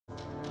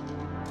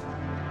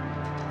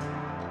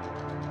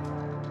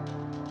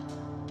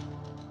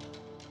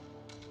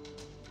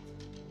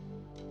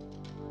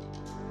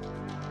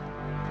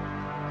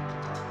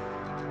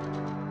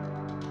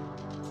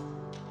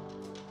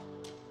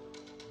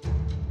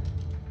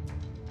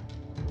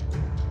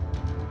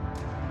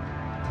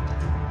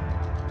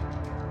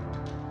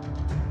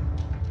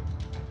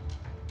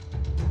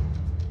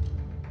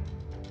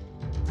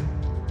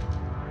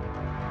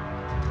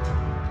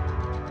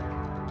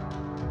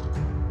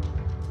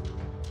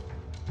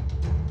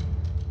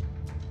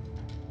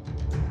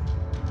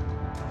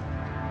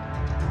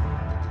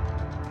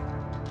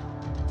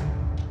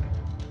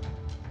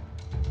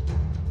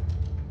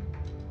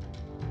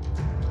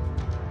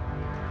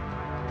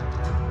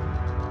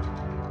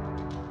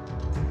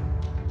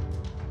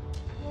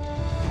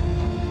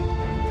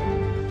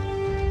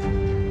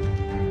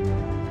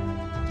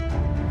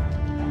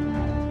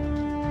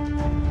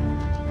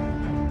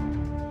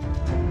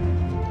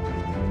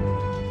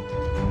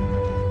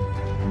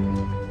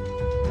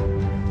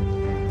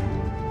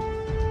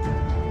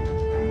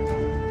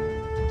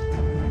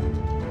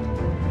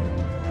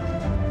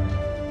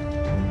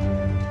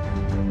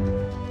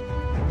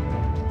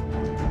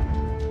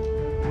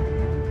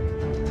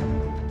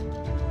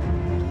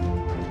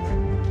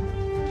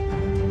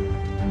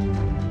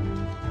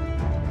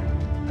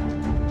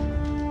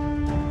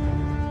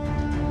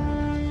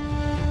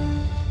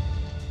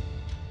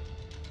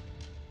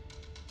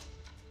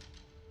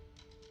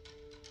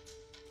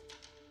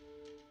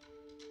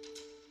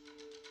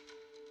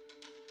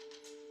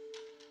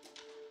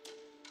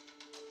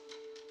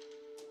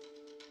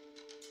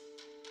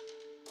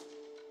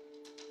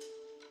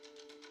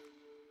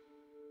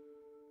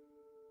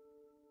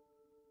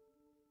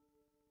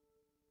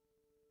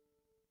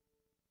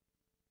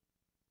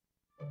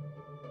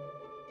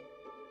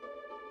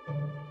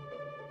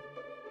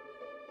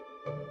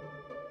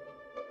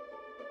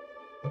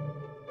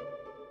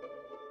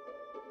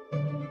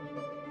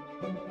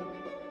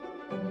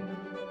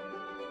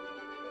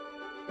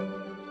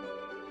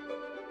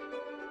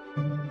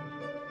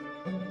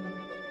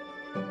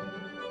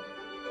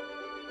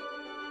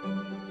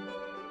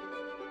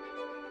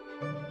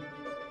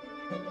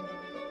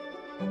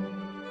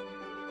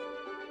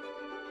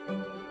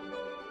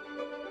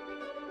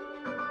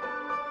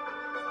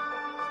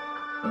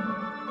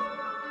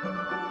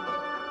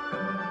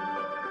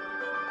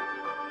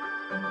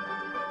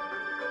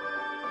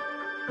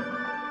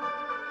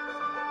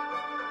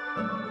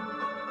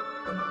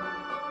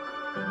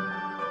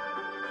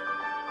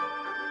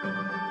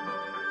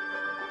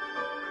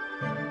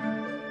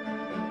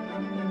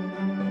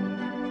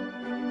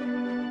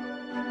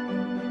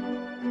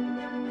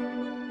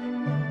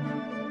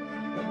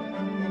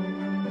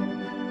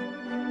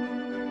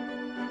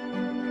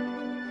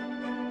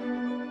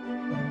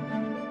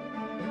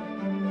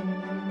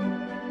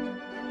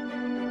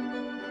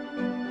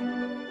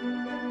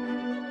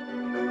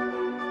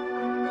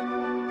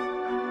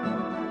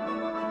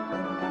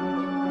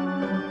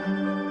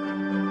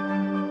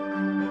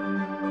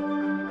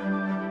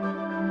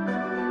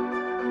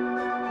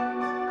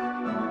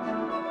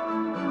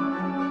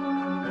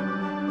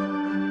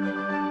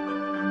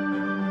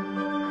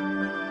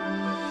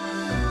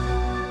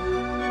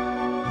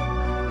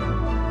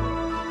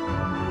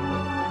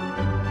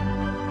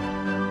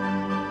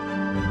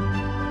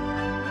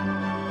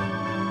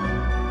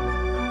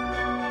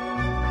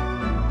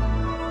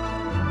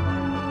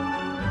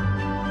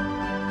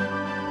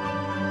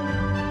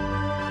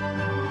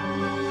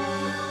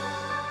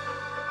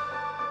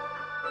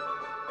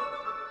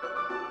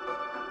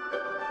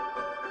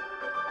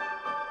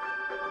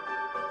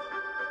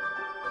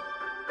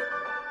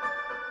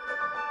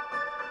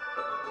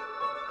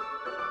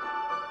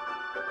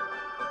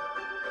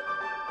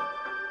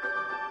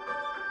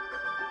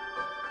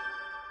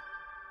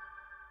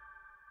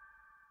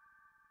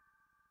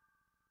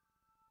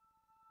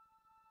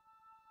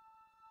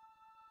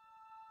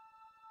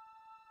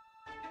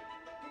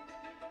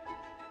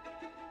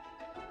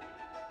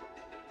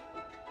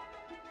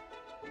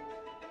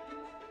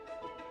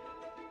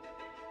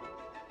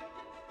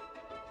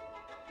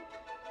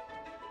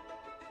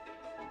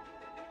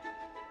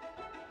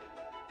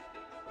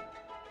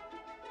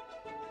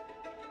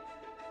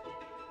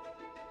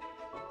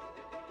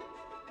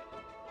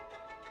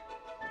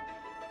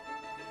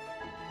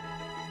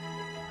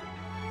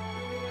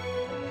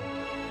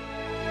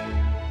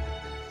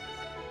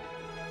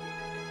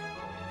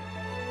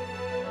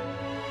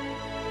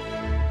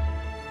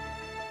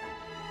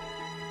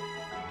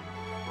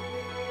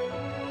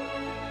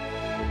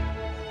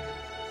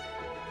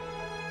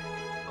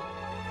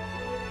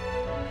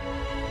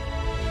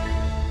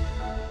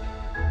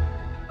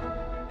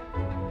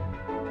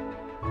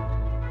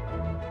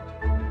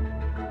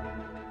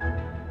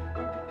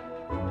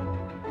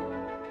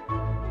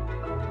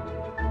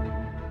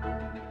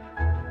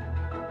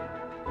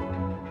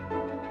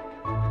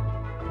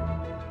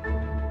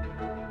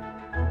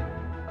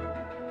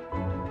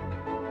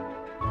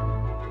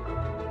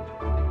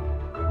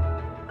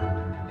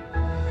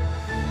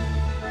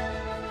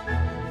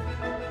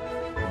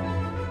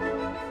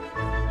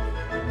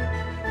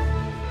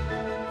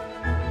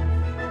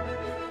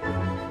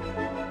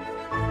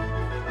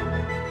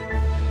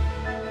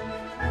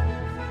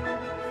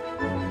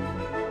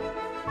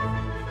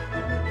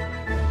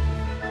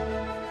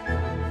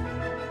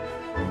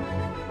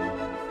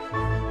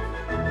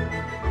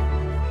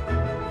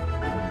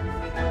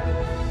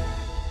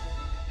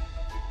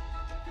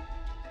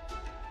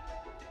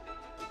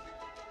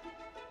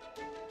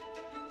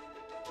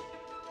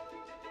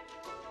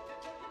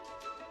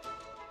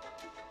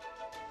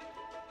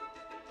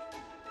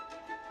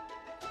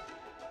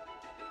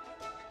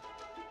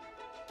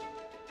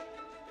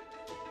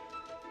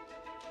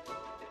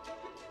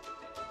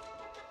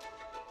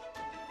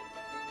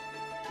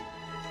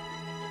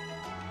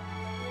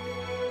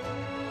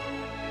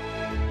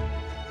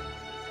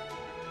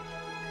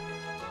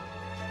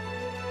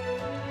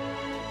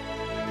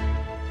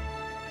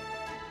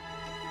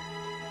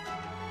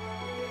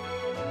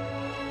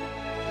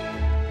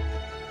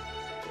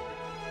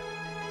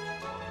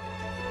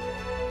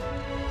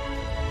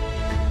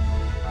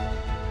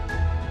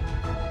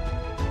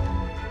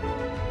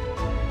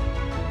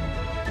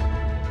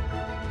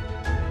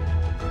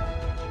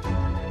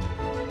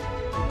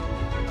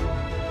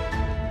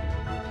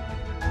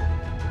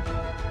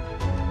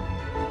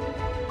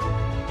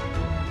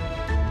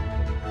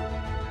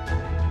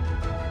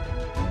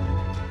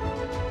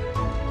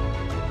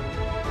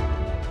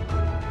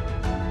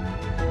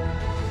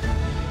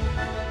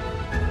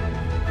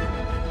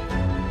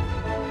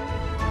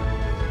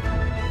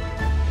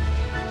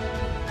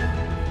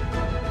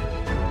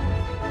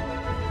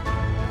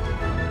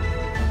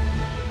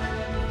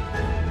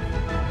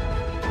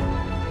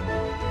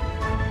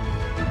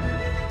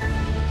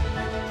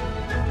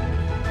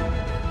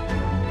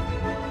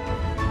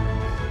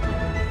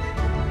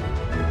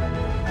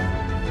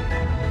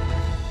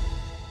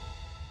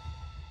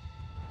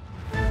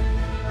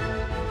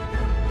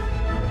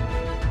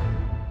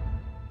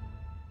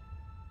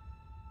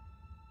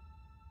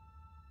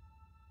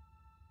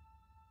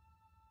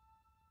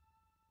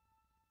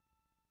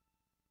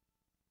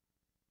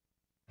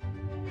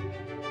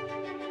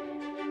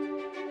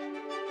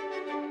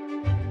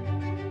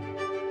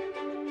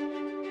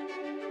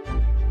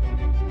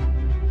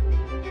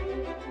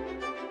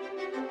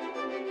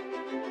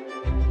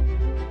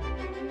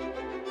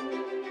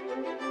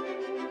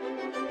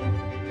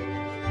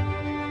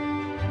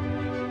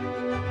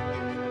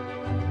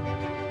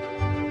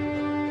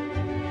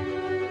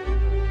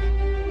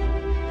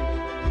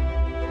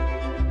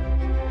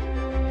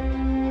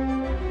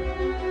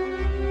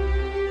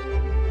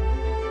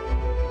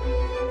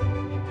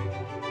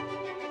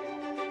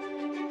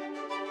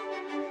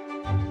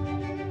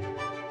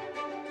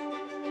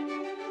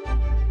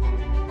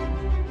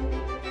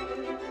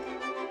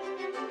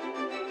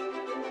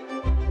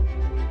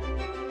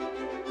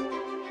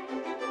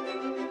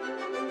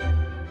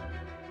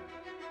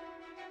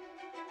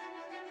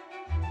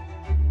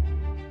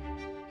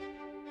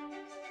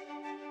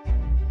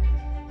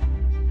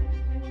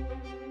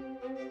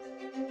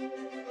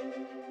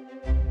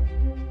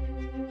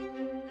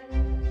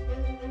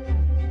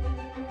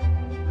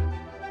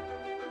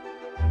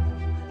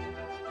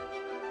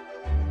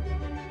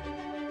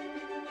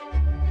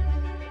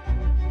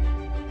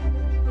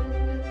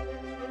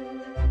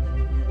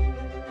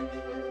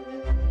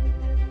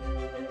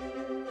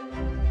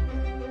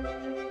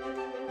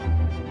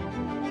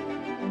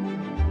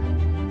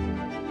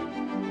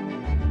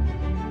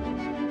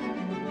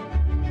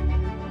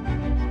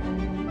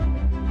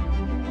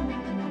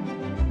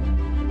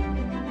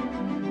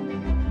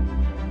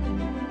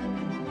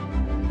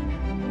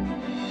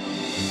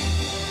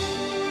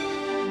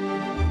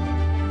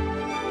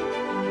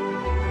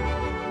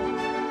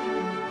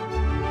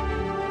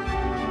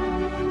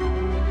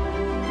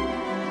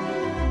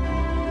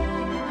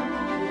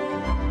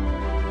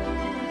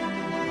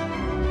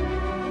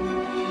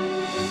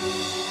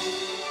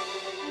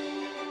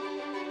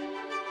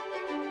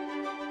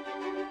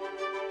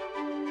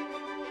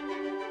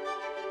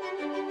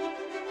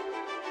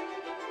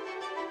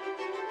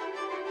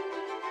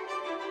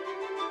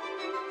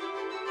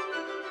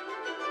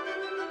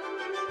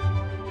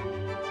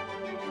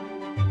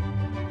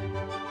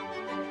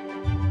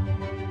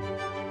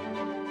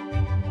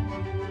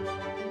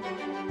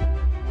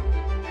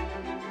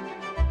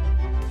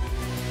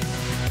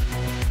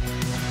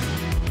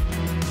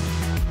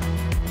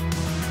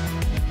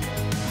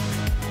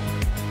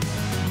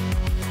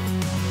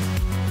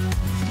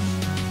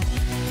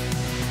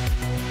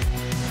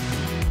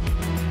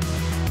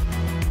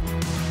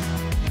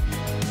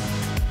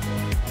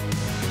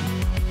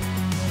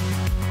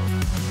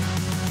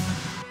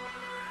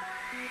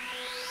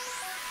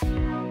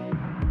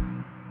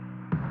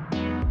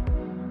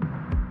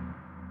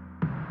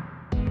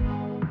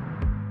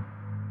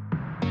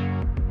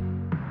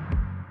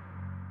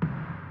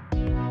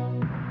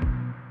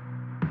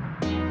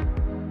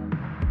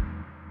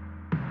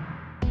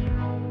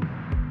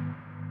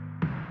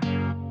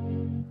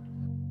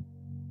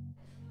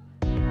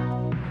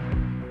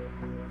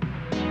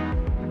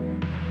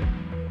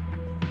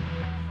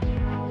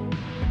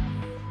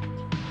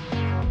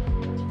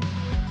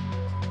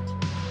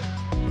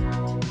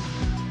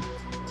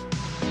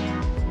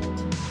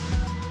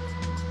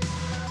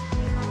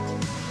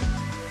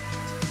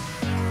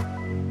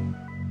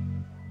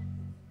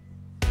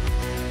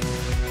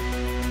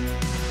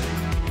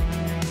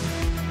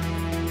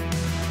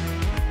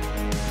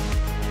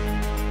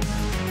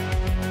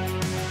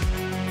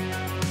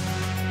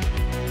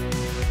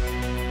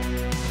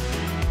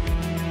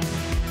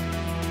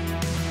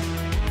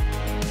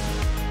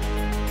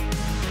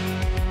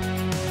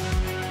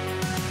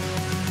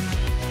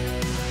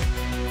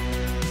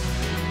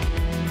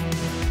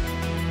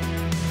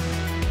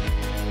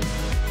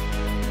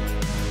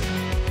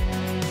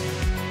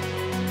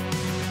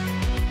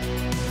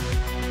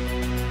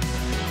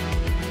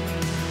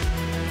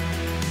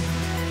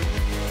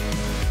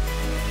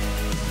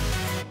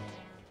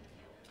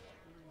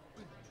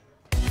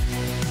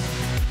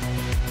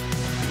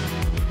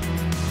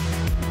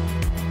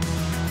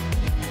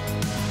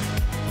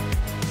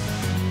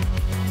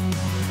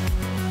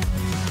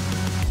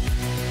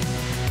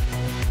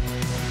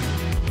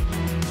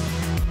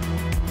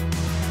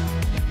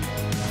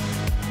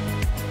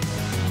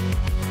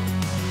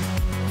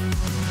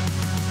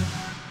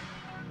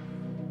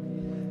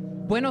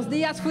Buenos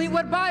dias,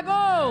 Fleetwood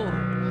Bible.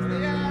 Buenos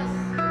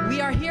dias. We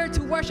are here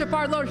to worship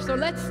our Lord, so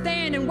let's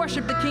stand and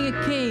worship the King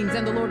of Kings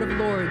and the Lord of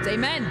Lords.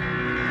 Amen.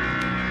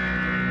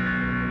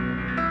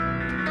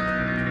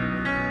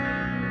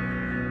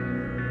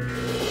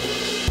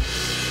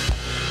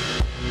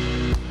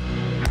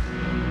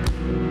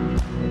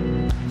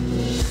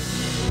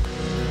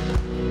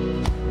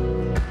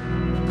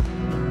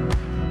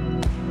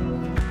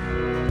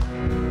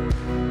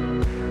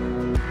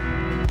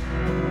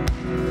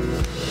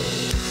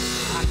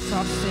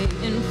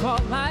 Satan fall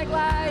like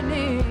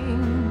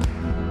lightning.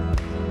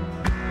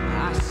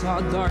 I saw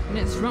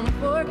darkness run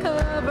for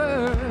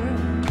cover,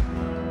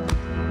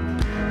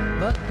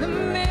 but the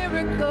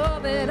miracle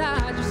that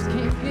I just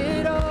can't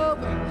get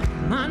over,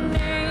 my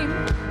name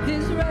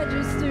is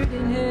registered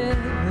in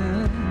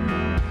heaven.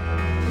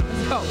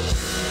 So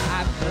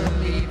I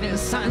believe in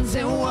signs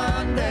and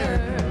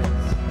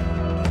wonders.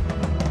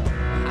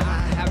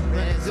 I have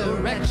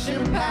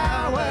resurrection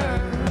power.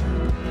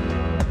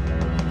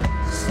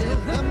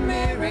 Still the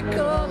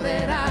miracle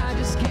that I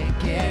just can't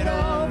get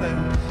over,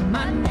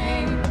 my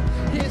name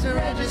is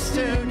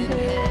registered in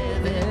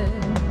heaven.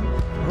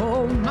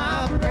 Oh,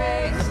 my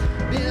praise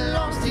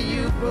belongs to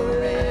you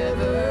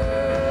forever.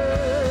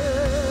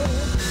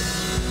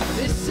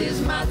 This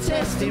is my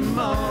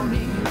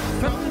testimony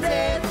from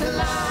death to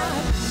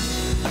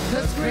life,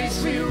 'cause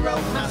grace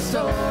rewrote my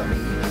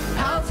story.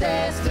 I'll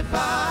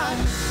testify,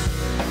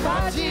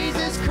 by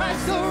Jesus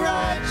Christ the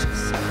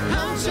righteous,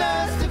 I'm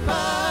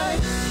justified.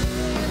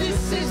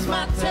 This is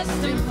my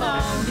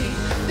testimony.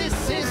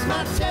 This is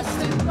my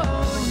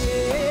testimony.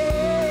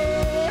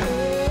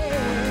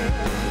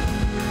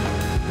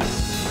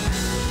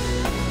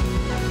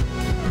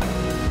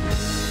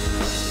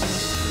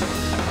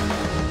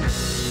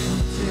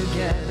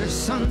 Together,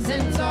 sons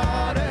and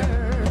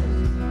daughters,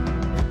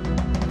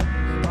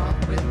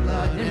 bought with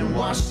blood and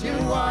washed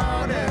in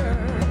water.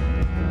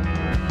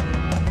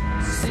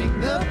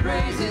 Sing the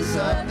praises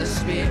of the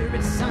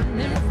Spirit, Son,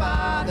 and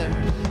Father.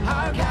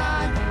 Our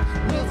God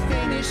will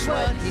finish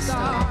what He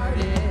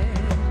started.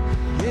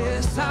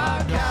 Yes,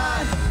 our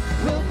God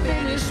will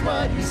finish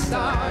what He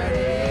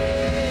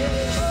started.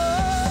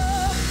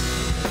 Oh,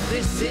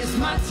 this is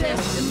my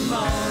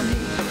testimony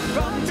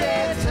from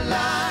death to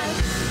life,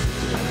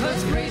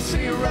 'cause grace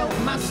rewrote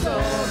my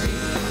story.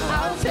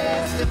 I'll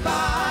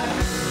testify,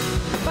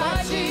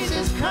 by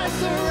Jesus Christ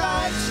the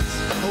righteous,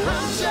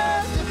 I'm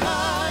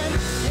justified.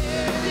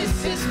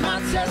 This is my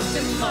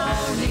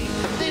testimony.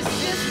 This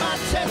is my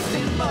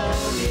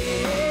testimony.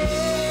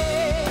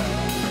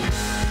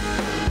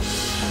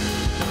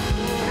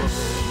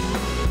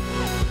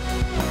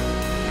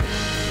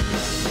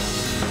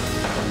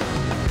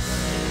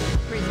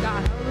 Praise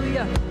God.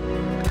 Hallelujah.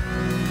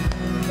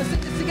 Let's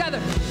sing this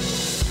together.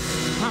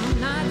 I'm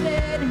not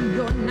dead and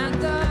you're not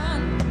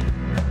done.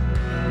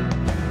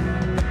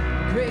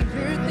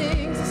 Greater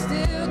things are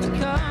still to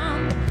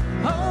come.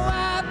 Oh,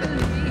 I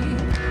believe.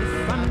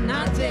 If I'm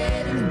not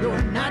dead and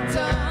you're not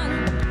done,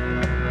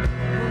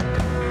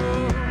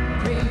 oh,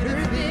 greater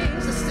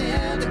things are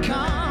still to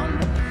come.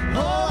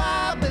 Oh,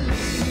 I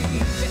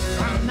believe.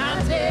 If I'm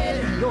not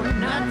dead and you're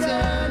not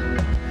done,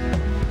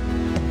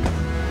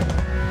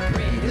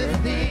 greater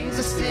things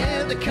are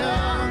still to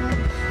come.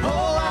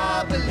 Oh,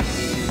 I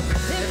believe.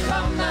 If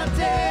I'm not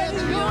dead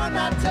and you're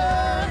not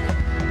done,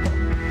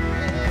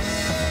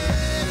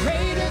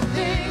 greater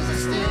things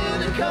are still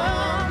to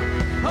come.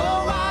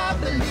 Oh, I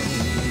believe.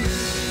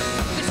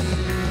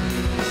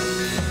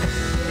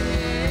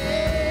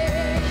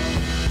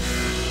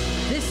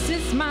 This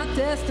is my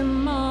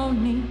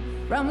testimony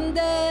from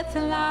death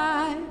to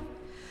life,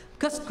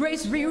 'cause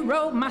grace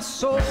rewrote my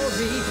story.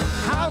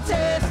 I'll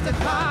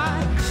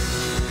testify,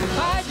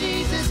 by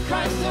Jesus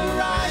Christ the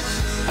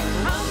righteous,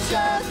 I'm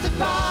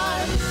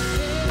justified.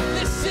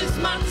 This is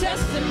my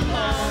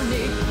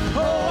testimony.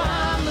 Oh,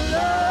 I'm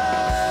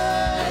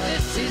alive.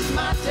 This is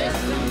my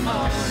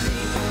testimony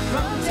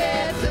from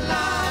death to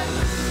life,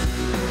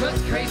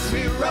 'cause grace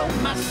rewrote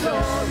my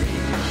story.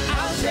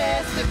 I'll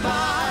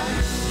testify,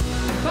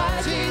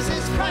 by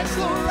Jesus Christ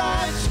the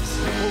righteous,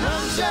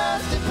 I'm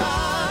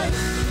justified.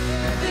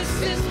 This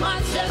is my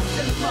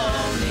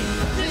testimony.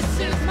 This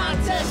is my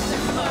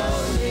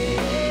testimony.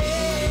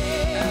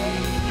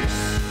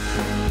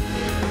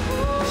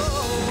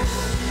 Oh,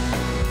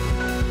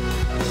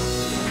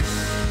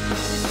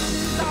 this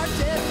is our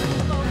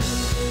testimony.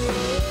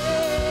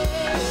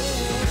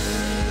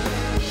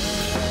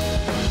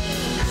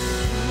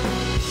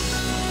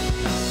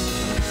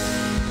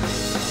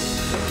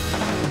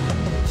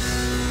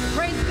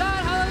 Praise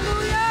God,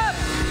 hallelujah.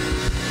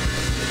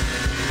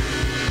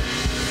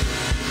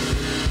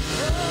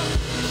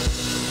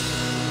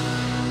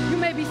 You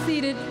may be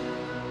seated.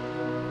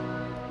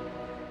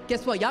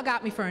 Guess what? Y'all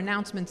got me for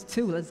announcements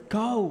too. Let's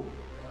go.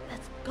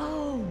 Let's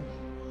go.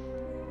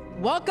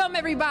 Welcome,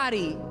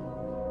 everybody.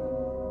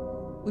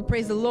 We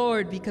praise the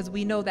Lord because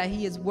we know that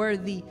He is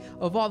worthy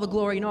of all the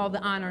glory and all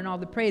the honor and all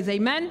the praise.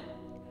 Amen.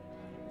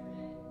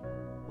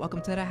 welcome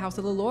to the house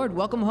of the Lord.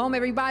 Welcome home,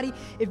 everybody.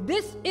 If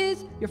this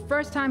is your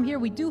first time here,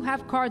 we do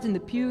have cards in the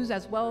pews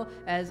as well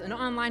as an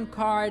online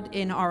card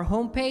in our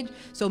homepage.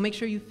 So make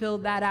sure you fill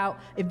that out.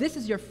 If this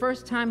is your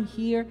first time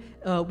here,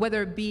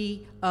 whether it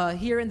be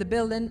here in the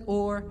building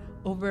or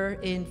over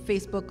in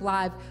Facebook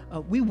Live,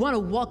 we want to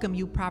welcome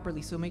you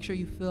properly. So make sure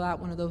you fill out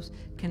one of those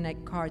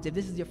Connect cards. If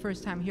this is your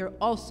first time here,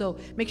 also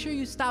make sure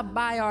you stop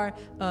by our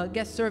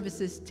guest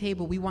services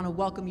table. We want to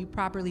welcome you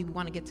properly. We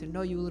want to get to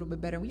know you a little bit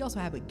better. We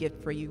also have a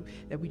gift for you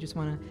that we just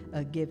want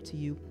to give to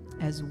you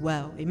as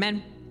well.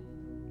 Amen.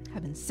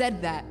 Having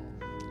said that,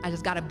 I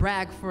just got to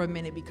brag for a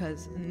minute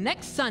because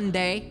next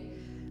Sunday,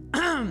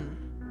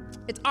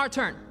 it's our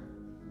turn.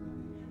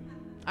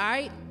 All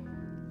right?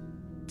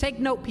 Take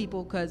note,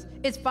 people, because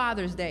it's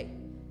Father's Day.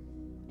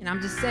 And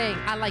I'm just saying,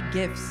 I like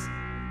gifts.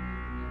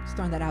 Just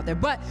throwing that out there.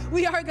 But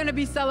we are going to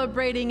be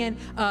celebrating, and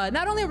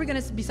not only are we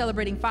going to be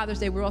celebrating Father's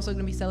Day, we're also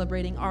going to be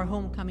celebrating our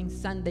homecoming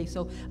Sunday.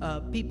 So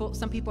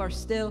some people are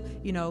still,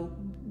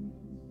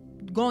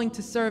 going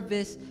to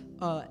service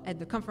at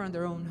the comfort of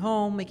their own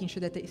home, making sure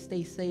that they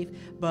stay safe.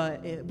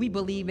 But we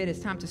believe it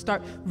is time to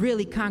start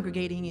really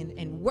congregating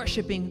and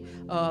worshiping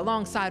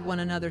alongside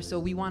one another. So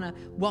we want to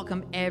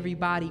welcome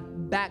everybody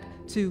back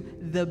to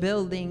the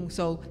building.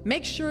 So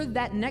make sure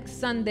that next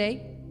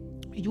Sunday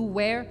you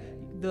wear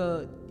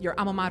your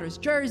alma mater's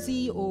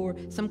jersey or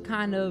some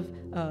kind of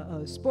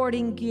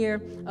sporting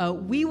gear.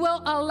 We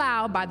will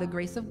allow, by the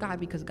grace of God,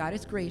 because God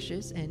is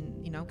gracious, and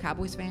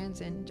Cowboys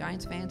fans and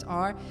Giants fans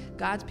are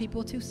God's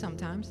people too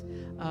sometimes.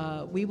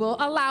 We will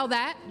allow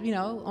that.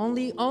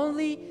 Only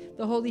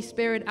the Holy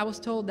Spirit. I was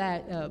told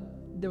that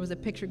there was a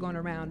picture going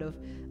around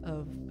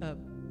of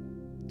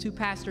two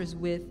pastors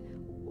with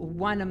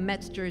one a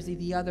Mets jersey,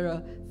 the other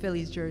a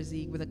Phillies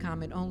jersey, with a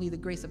comment, "Only the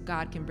grace of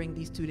God can bring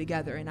these two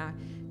together." And I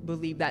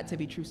believe that to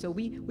be true. So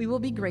we will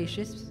be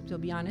gracious. To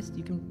be honest,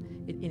 you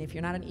can, and if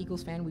you're not an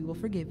Eagles fan, we will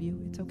forgive you.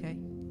 It's okay.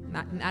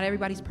 Not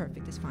everybody's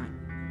perfect. It's fine.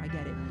 I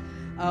get it.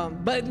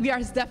 But we are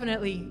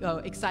definitely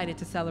excited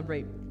to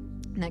celebrate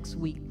next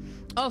week.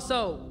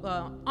 Also,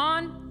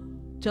 on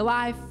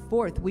July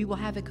 4th, we will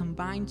have a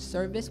combined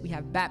service. We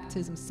have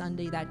Baptism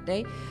Sunday that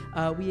day.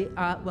 We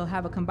will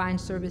have a combined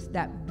service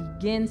that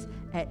begins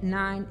at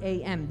 9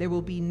 a.m. There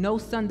will be no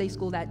Sunday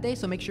school that day,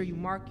 so make sure you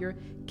mark your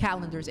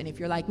calendars. And if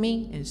you're like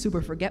me and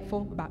super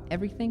forgetful about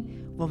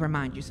everything, we'll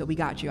remind you. So we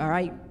got you, all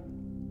right?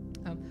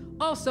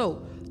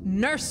 Also,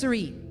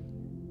 nursery.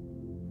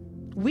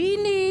 We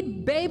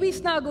need baby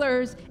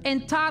snugglers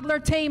and toddler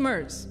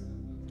tamers,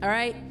 all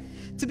right?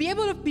 To be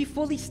able to be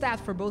fully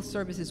staffed for both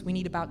services, we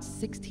need about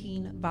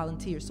 16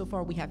 volunteers. So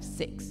far, we have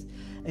 6.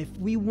 If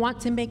we want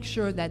to make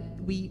sure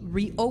that we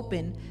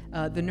reopen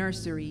the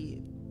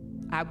nursery,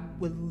 I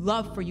would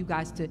love for you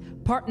guys to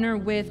partner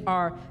with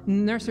our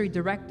nursery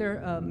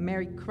director,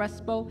 Mary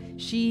Crespo.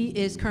 She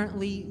is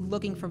currently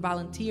looking for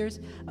volunteers,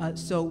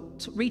 so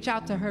reach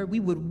out to her. We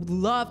would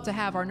love to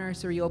have our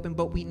nursery open,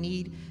 but we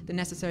need the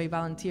necessary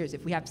volunteers.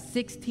 If we have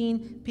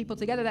 16 people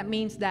together, that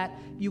means that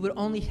you would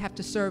only have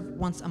to serve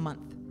once a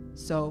month.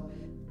 So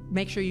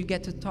make sure you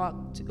get to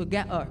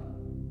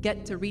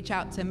reach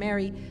out to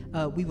Mary.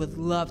 We would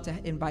love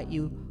to invite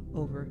you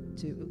over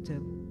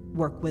to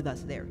work with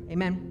us there.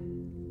 Amen.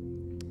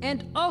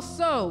 And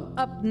also,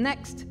 up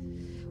next,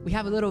 we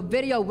have a little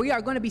video. We are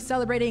going to be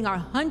celebrating our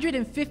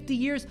 150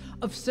 years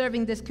of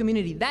serving this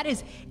community. That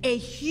is a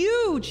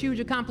huge, huge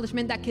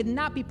accomplishment that could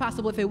not be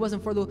possible if it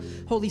wasn't for the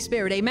Holy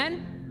Spirit.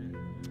 Amen?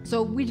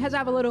 So we just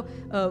have a little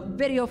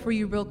video for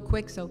you real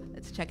quick, so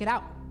let's check it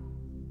out.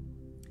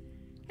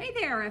 Hey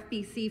there,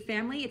 FBC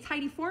family. It's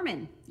Heidi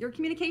Foreman, your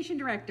communication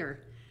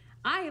director.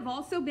 I have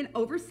also been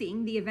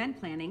overseeing the event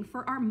planning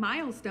for our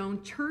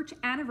milestone church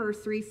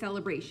anniversary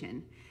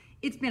celebration.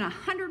 It's been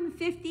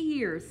 150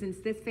 years since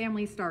this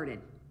family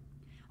started.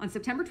 On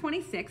September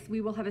 26th, we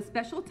will have a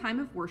special time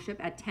of worship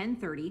at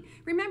 10:30,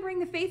 remembering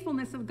the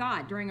faithfulness of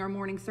God during our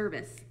morning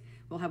service.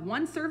 We'll have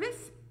one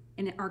service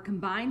in our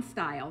combined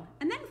style,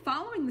 and then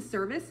following the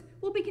service,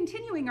 we'll be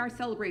continuing our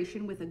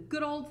celebration with a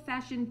good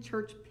old-fashioned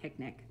church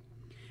picnic.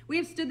 We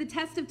have stood the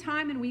test of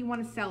time, and we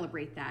want to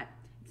celebrate that.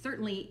 It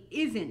certainly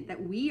isn't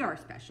that we are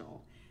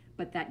special,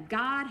 but that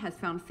God has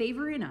found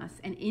favor in us,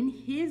 and in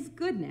his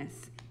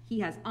goodness, he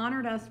has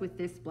honored us with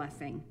this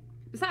blessing.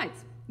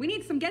 Besides, we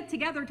need some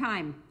get-together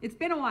time. It's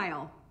been a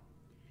while.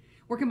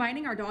 We're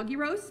combining our doggy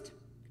roast,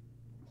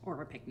 or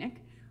our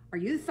picnic, our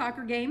youth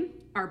soccer game,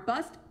 our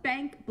bust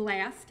bank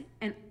blast,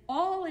 and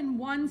all in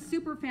one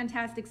super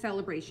fantastic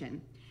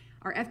celebration.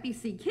 Our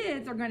FBC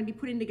kids are going to be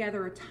putting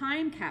together a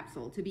time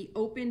capsule to be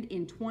opened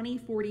in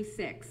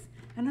 2046,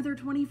 another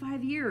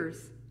 25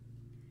 years.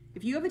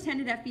 If you have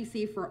attended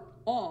FBC for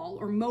all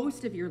or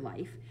most of your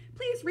life,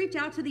 please reach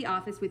out to the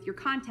office with your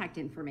contact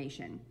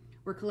information.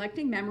 We're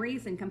collecting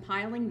memories and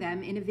compiling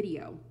them in a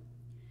video.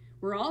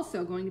 We're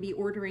also going to be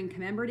ordering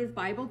commemorative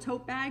Bible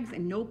tote bags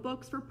and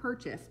notebooks for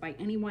purchase by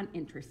anyone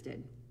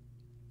interested.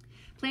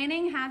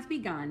 Planning has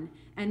begun,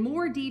 and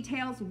more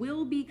details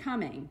will be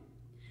coming.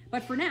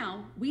 But for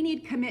now, we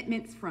need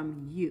commitments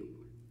from you.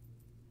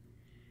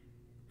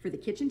 For the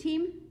kitchen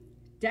team,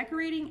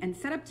 decorating and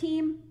setup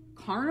team,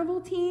 carnival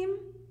team.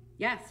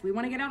 Yes, we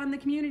want to get out in the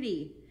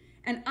community.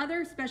 And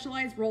other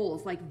specialized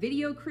roles like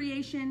video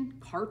creation,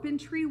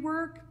 carpentry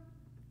work,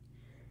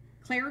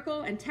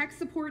 clerical and tech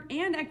support,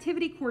 and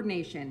activity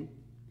coordination.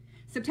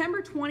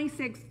 September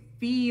 26th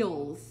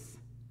feels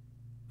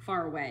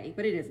far away,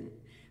 but it isn't.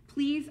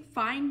 Please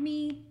find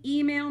me,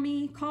 email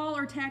me, call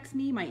or text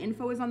me. My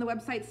info is on the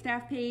website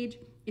staff page.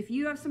 If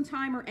you have some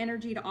time or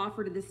energy to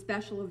offer to this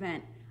special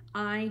event,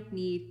 I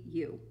need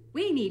you.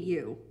 We need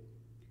you.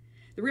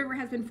 The river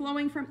has been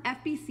flowing from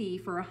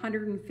FBC for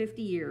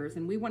 150 years,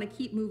 and we want to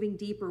keep moving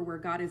deeper where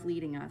God is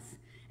leading us.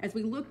 As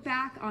we look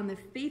back on the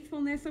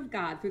faithfulness of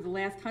God through the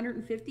last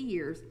 150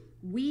 years,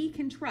 we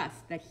can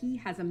trust that he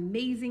has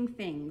amazing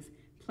things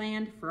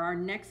planned for our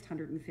next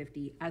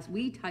 150 as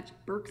we touch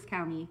Berks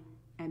County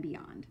and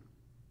beyond.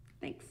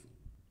 Thanks.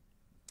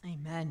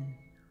 Amen.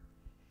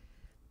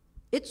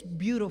 It's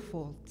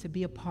beautiful to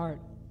be a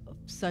part of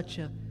such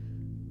a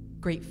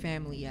great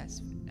family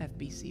as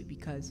FBC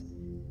because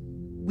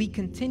we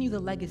continue the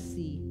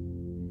legacy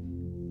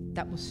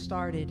that was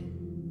started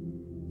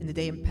in the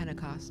day of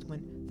Pentecost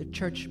when the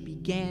church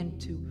began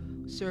to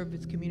serve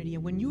its community.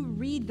 And when you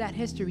read that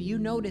history, you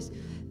notice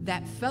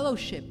that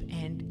fellowship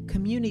and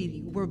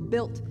community were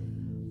built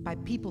by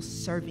people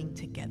serving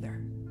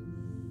together.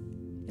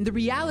 And the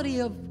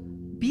reality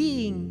of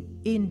being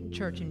in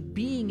church and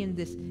being in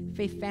this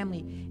faith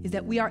family is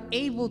that we are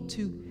able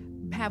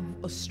to have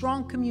a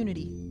strong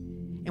community,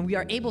 and we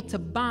are able to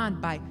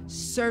bond by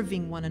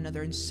serving one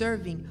another and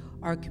serving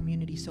our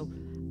community. So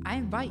I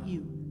invite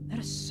you, let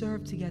us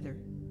serve together.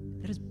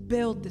 Let us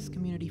build this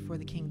community for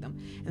the kingdom,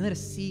 and let us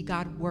see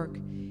God work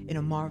in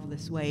a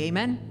marvelous way.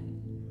 Amen?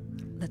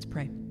 Let's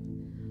pray.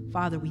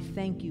 Father, we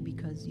thank you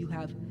because you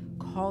have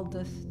called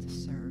us to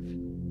serve.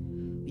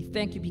 We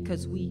thank you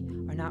because we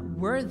are not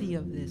worthy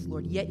of this,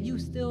 Lord, yet you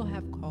still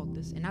have called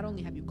us. And not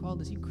only have you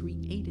called us, you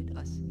created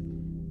us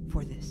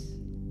for this.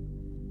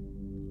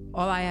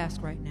 All I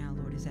ask right now,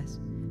 Lord, is as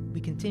we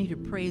continue to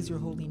praise your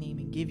holy name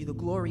and give you the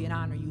glory and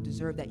honor you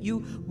deserve, that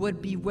you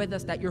would be with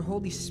us, that your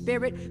Holy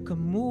Spirit could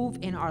move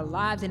in our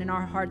lives and in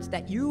our hearts,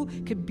 that you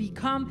could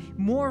become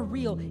more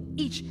real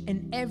each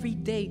and every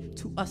day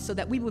to us, so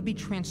that we would be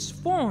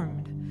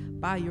transformed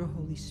by your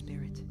Holy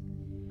Spirit.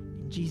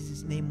 In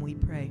Jesus' name we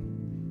pray.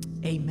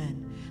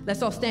 Amen.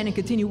 Let's all stand and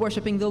continue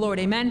worshiping the Lord.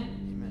 Amen.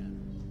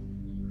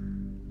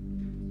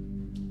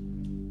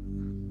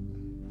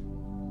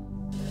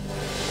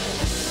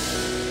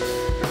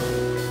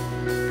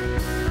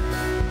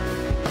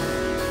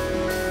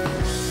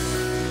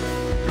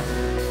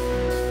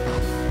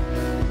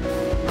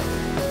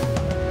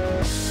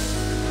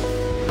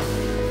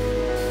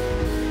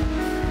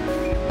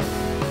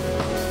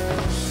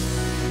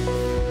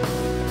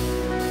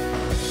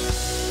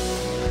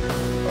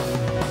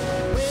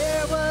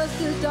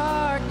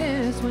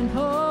 When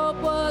hope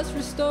was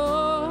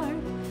restored,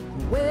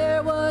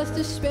 where was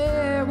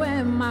despair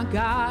when my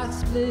God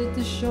split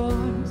the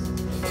shores?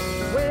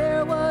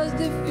 Where was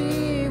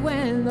defeat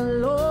when the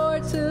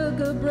Lord took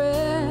a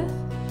breath?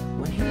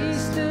 When he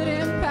stood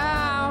in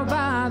power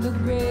by the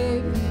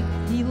grave,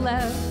 he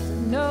left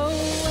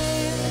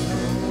nowhere,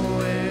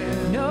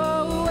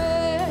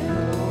 nowhere,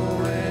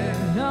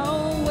 nowhere,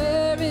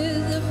 nowhere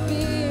is the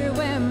fear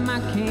when my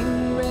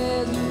King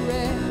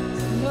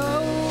resurrects.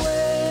 Nowhere.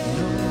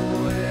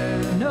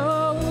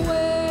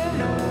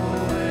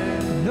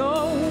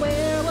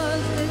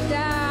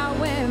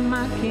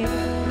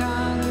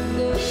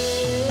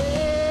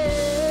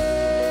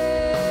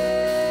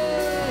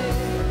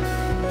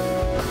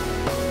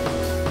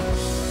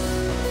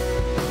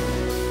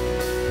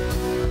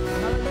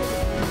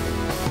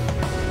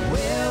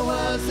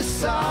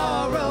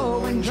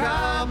 Sorrow and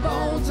dry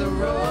bones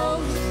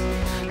arose.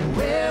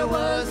 Where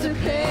was the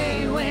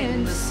pain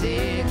when the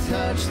sick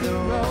touched the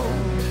road?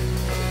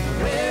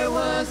 Where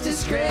was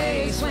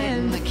disgrace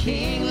when the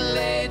King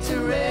laid to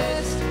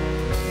rest?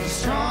 The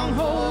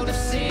stronghold of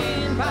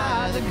sin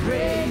by the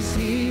grace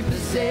he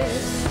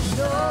possessed.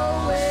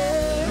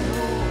 Nowhere,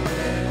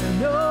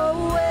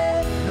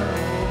 nowhere,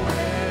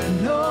 nowhere,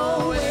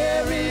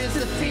 nowhere is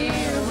the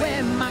fear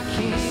when my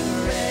King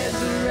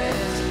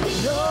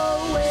resurrects.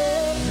 Nowhere.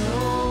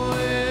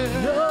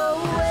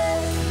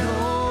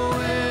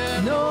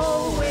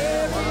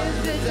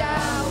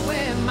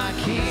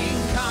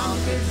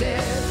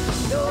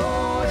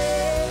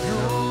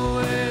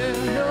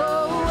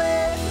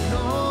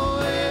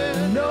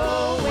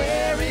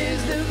 Nowhere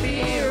is the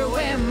fear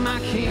when my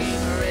King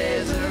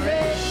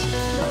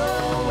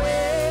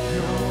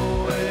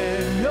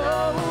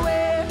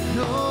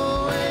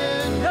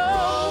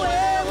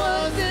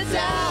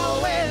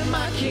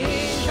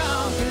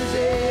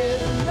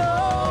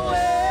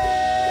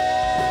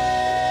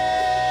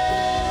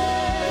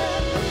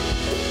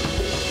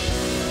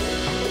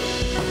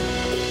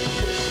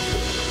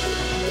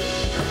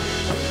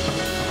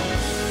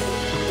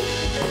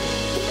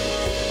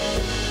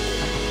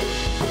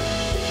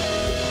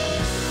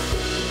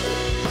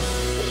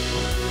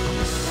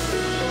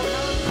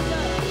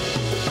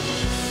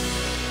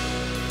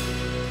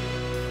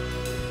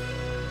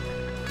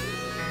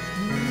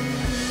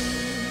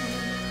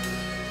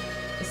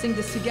sing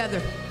this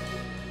together.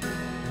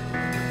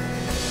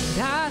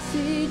 I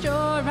see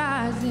joy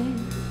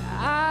rising,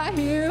 I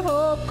hear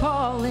hope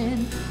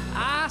calling,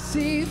 I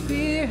see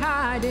fear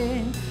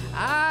hiding,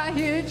 I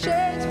hear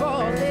chains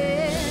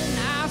falling,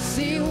 I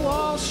see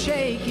walls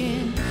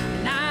shaking,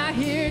 and I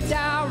hear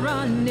doubt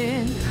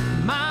running.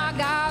 My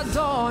God's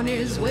on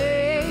his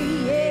way,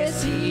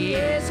 yes, he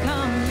is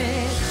coming.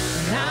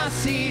 And I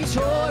see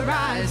joy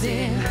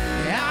rising,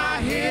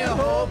 I hear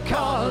hope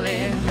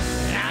calling,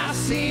 and I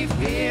see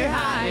fear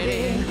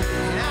hiding,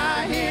 and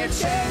I hear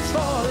chains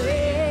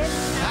falling,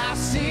 I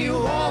see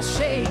walls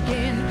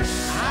shaking,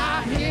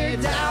 I hear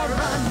doubt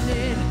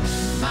running.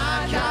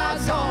 My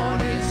God's on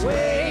his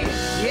way,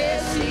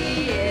 yes,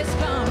 he is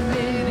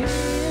coming.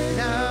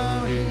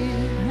 Now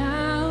here,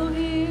 now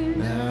here,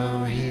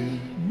 now here,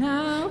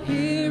 now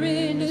here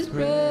in his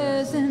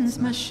presence,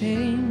 my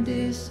shame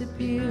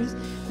disappears.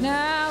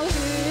 Now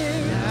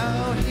here,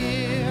 now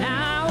here,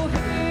 now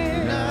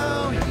here,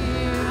 now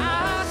here,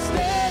 I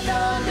stand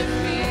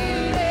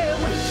undefeated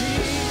when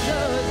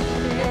Jesus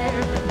is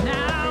there.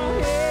 Now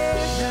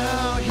here,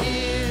 now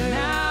here,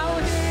 now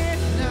here,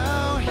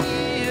 now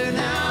here,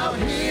 now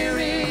here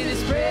in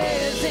his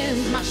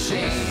presence, my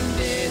shame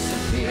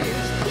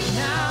disappears.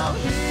 Now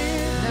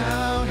here,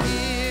 now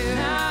here,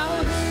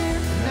 now here,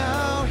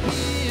 now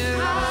here,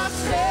 I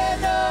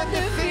stand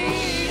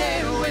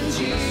undefeated when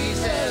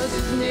Jesus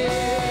is near.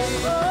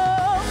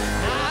 Oh,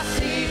 I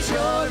see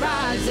joy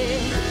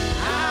rising,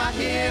 I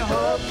hear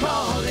hope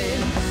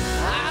calling,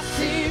 I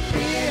see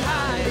fear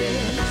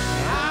hiding,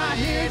 I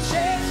hear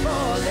chains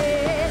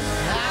falling,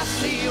 I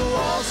see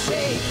walls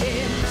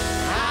shaking,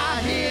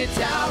 I hear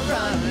doubt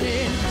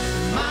running.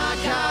 My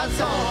God's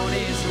on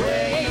his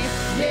way,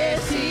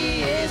 yes,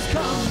 he is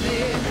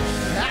coming.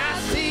 I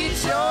see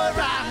joy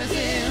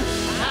rising,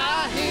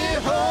 I hear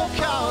hope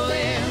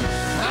calling,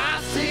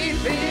 I see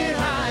fear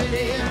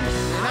hiding,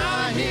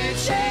 I hear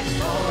chains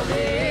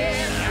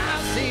falling,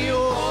 I see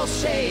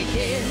walls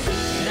shaking,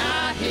 and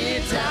I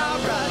hear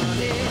doubt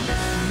running.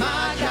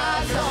 My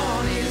God's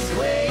on his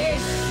way,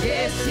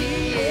 yes,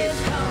 he is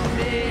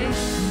coming.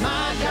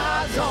 My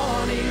God's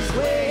on his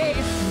way,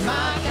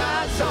 my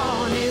God's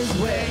on his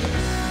way,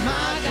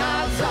 my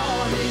God's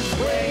on his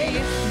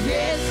way,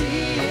 yes,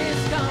 he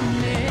is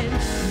coming.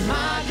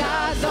 My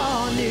God's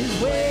on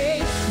his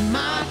way,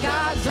 my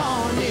God's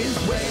on his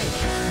way,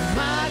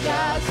 my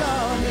God's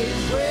on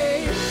his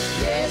way,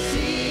 yes,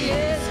 he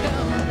is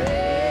coming.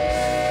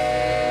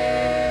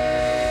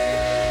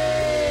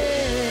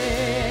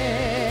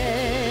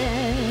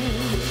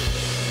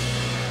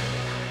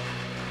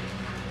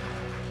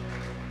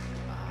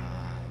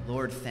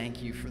 Lord,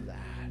 thank you for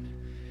that.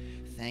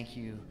 Thank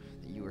you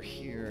that you are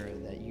here,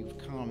 that you've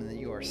come, and that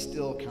you are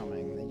still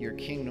coming, that your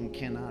kingdom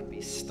cannot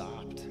be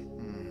stopped.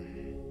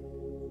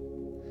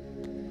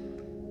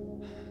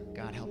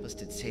 God, help us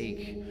to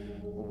take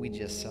what we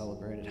just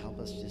celebrated. Help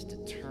us just to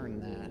turn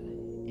that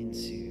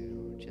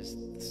into just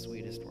the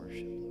sweetest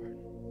worship, Lord.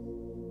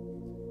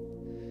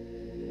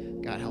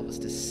 God, help us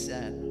to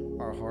set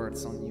our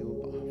hearts on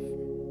you above.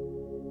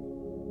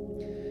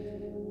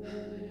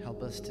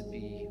 Help us to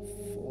be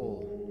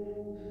full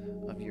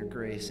of your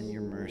grace and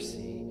your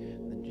mercy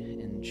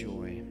and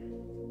joy.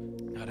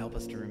 God, help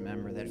us to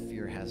remember that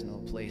fear has no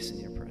place in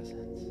your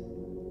presence.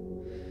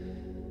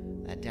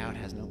 That doubt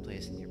has no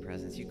place in your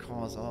presence. You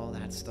cause all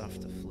that stuff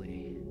to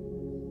flee.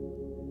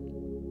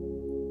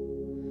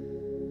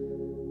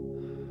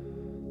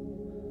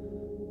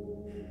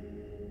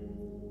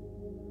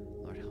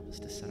 Lord, help us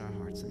to set our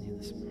hearts on you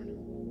this morning.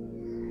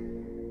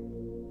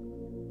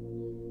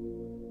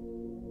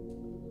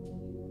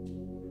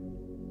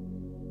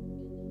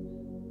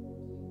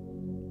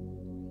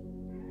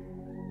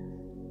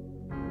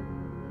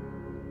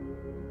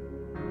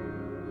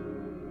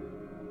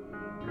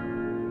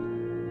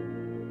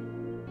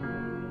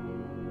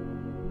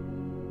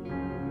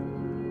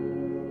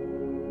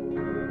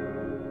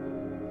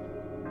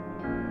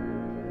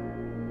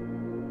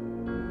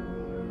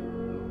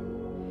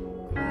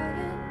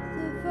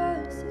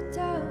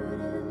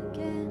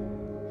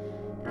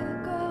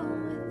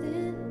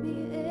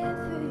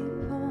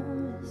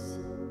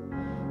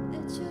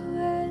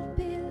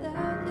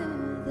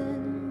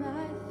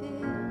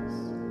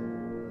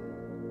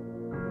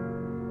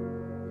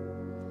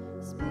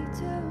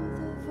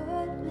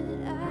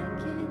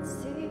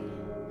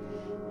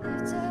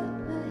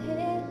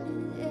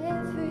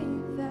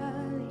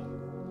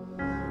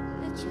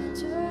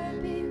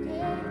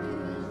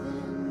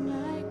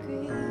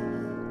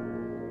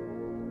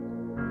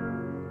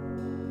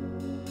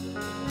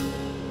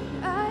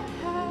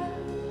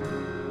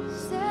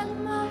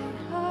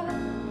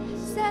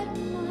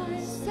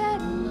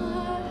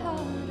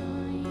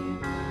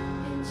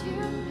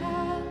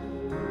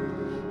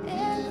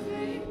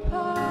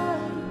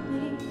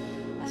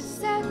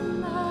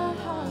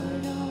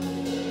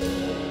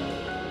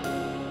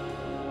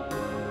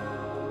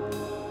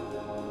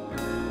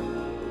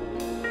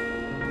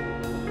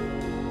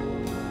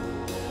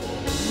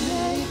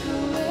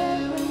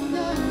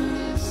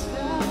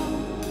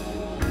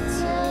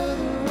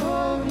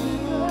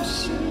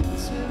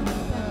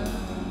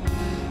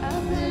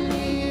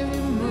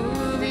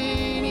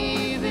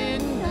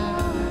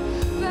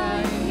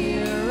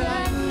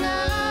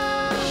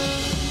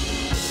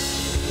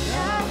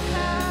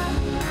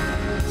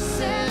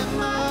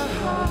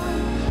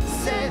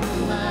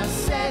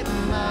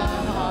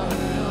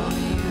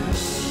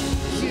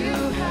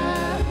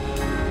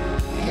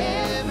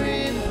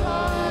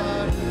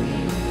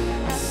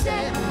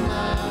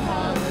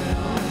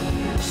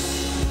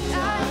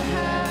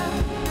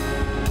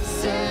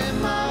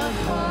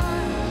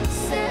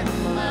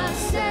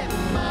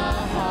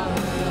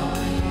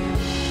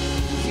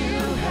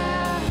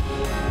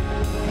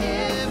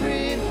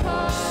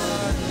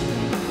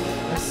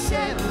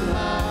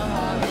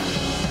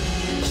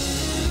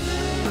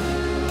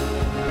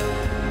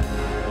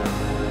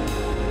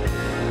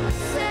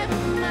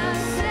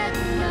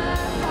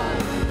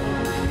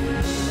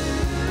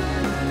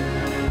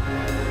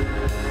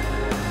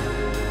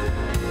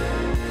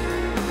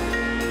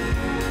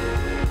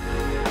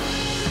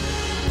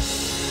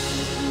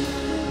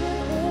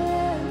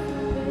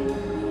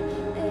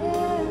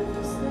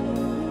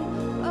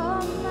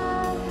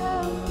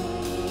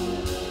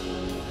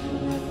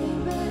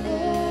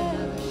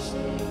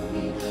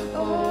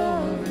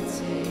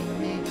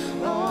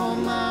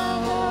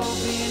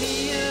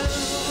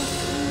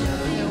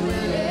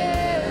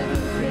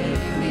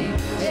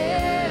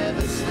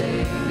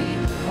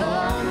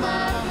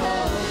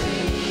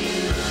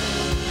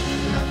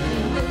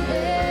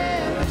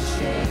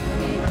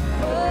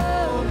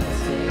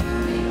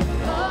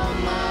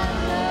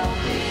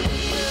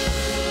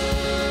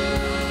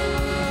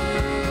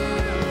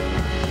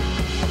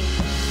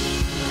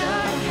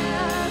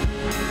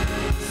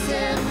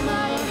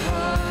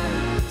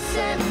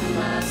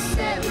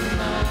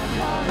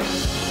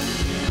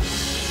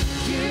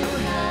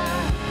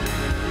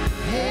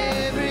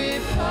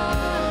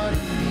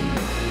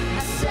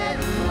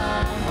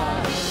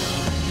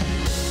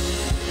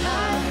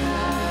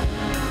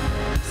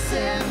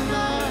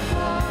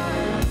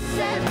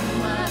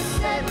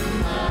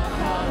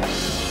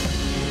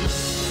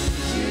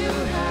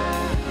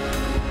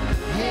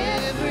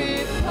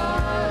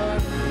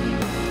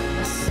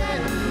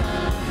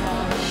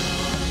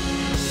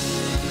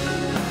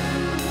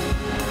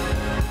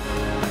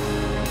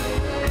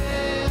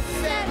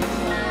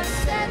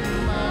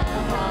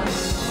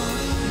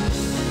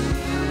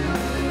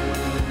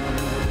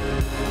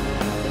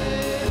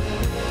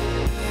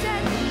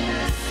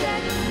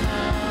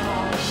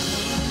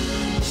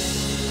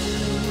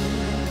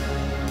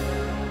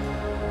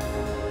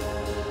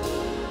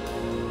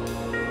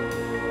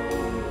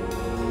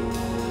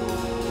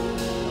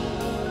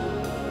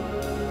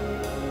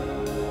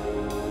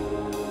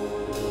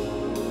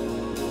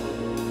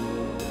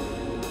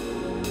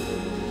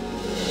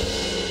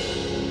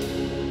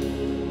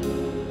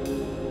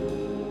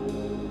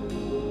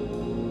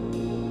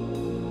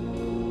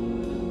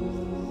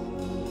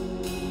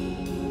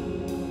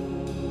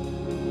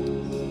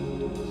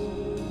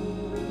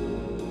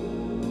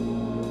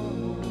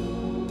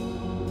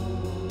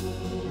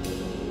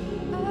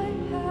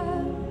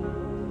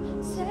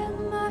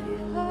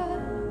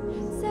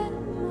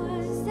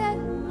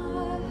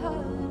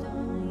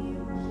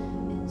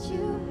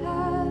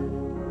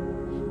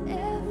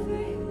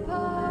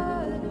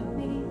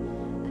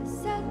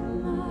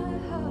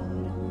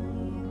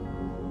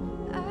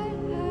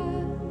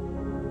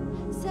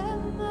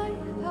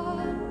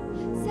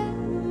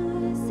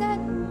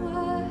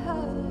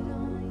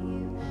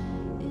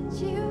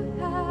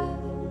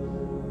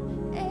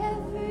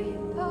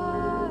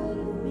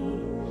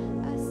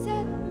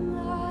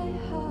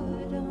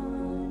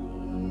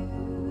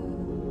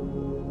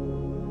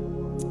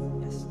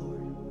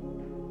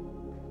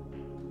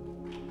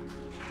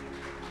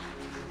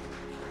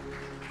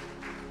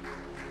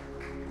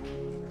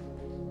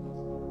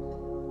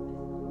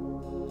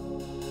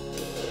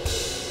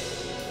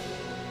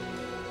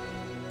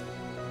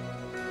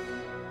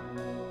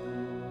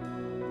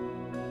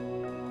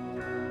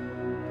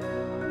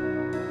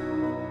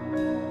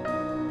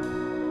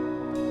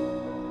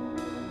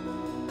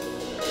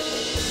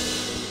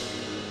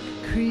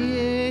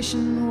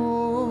 creation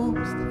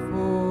knows the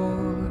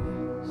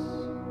voice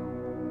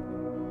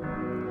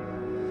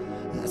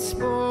that's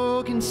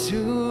spoken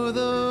to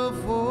the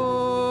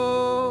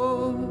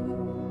void,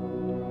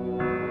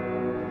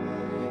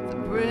 the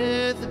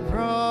breath that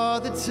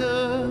brought the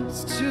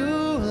dust to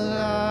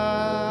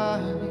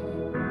life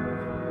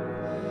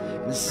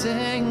and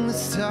sang the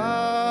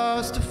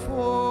stars to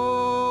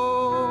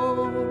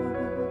fall.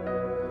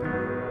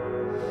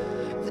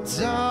 The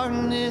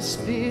darkness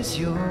fears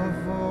your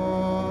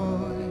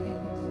voice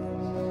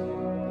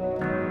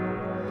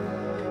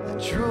that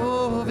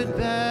drove it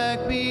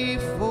back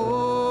before.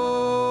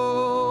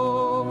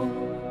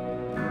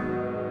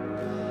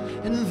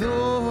 And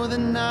though the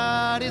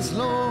night is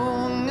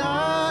long,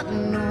 I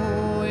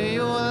know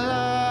your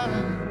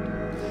light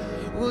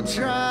will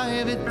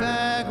drive it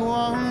back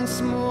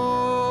once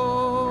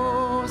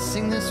more.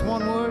 Sing this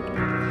one word.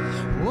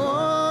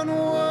 One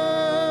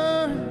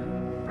word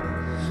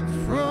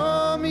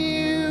from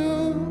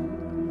you.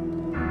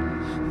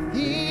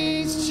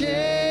 These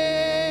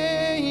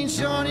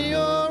change on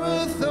your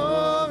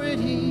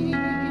authority.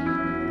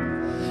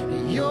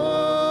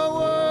 Your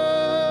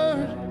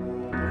word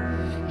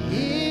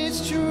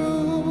is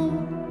true.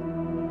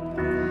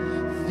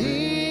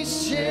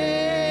 These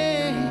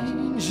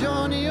change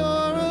on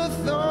your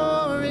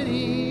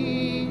authority.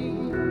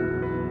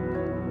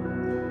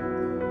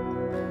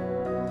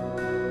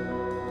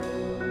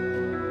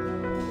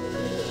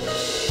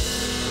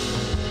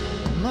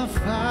 My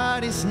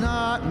fight is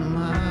not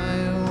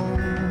my own.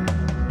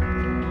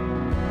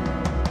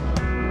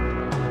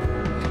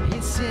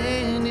 Its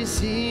end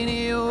is in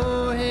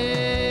your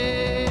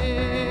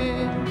hands.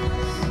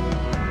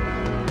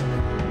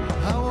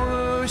 I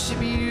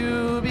worship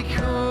you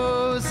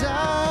because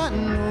I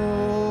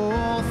know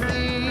all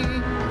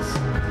things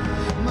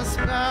must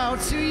bow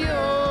to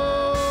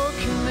your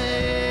command.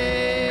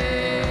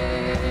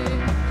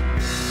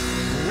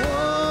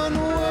 One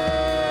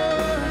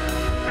word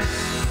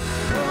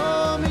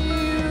from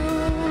you,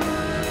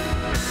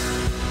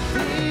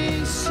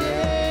 things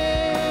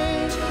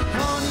change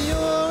on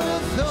your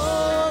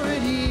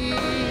authority.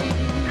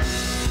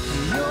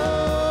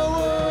 Your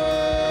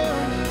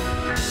word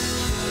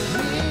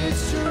is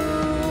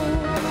true.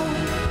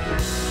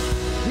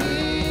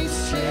 Things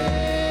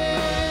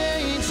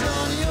change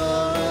on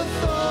your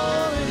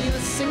authority.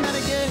 Let's sing that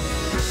again.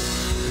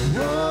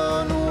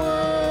 One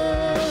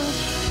word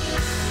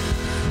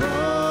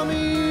from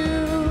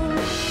you.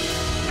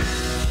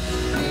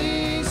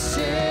 Things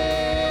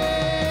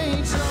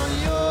change on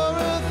your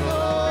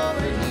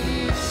authority.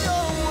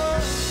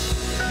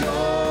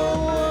 Your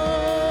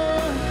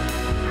word,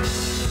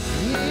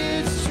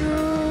 it's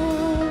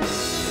true.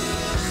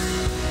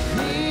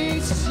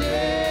 Things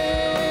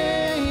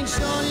change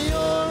on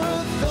your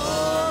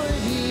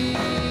authority.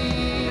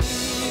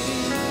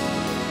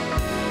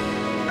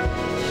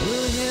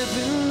 Will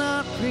heaven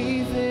not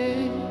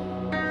prevail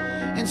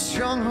and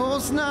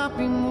strongholds not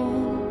be moved?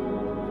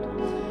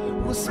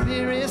 Will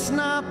spirits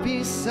not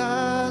be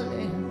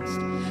silenced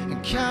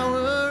and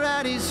cower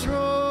at his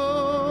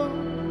roar?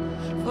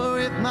 For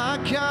if my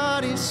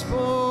God is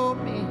for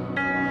me,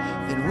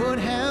 then what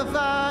have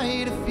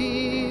I to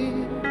fear?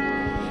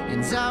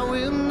 And I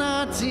will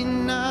not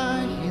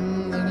deny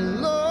him the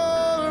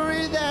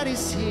glory that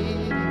is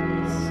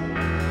his.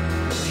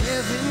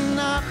 Heaven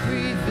not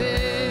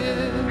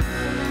prevail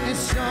and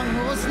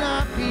strongholds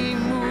not be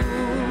moved.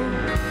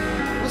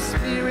 Will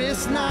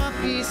spirits not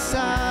be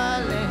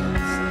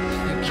silenced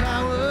and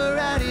cower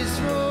at his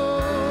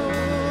roar?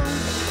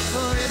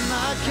 For if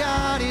my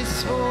God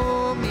is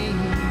for me,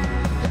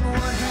 then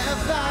what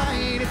have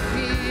I to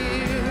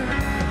fear?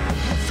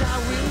 Yes, I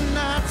will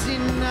not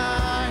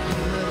deny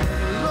him the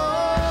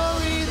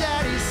glory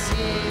that is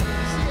his.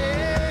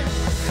 Yeah.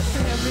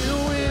 Heaven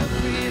will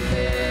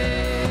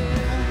prevail,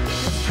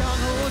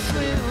 strongholds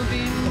will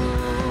be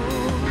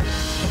moved,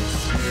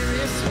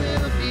 spirits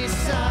will be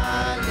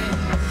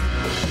silenced,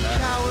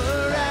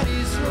 cower at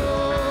his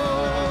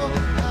roar.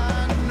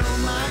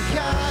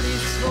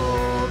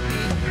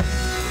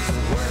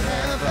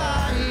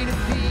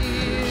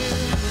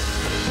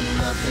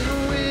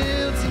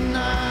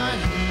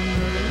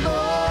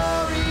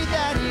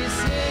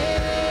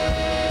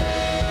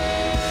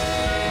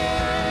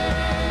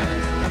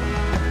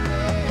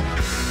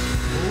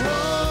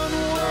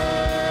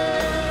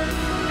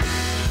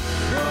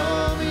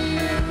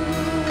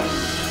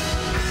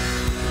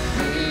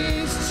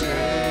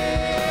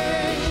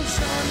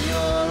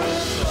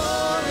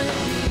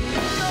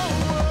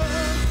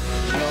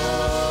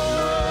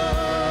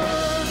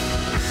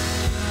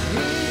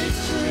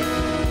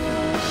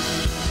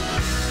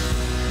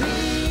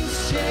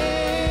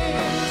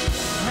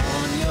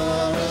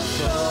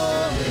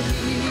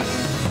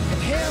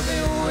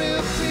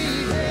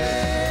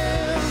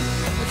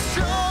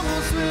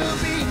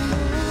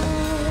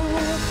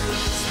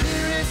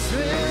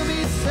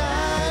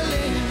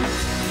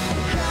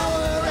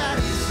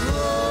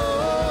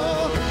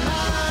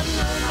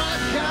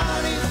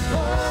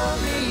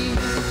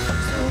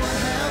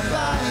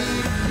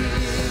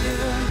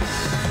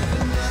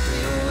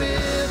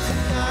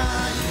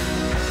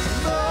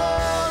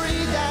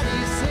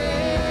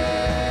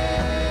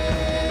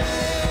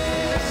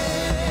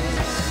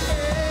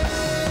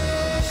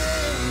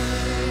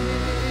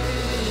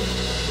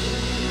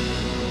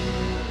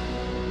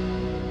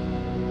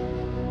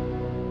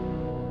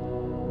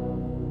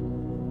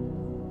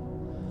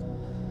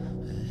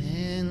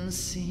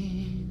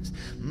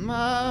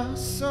 my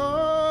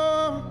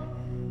soul,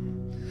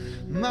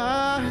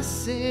 my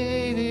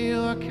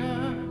Savior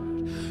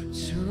God,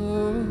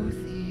 to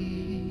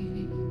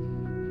thee.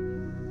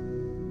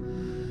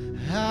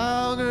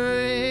 How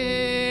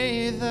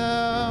great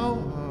thou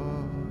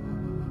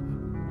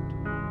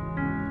art,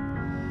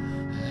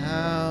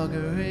 how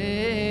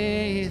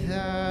great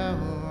thou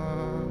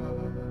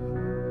art.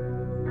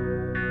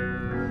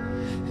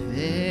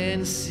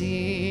 Then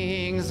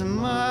sings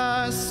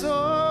my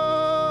soul,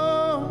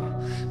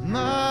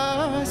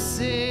 my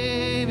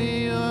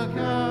Savior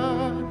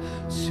God,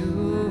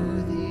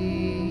 to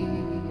thee.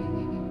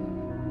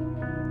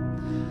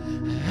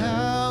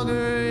 How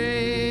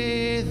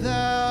great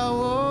thou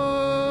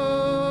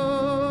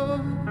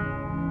art,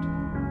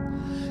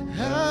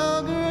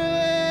 how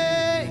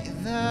great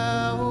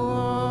thou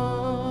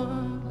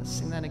art. Let's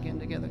sing that again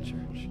together,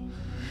 church.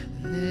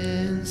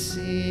 Then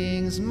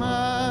sings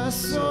my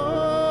soul,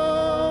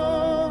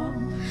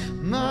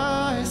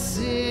 my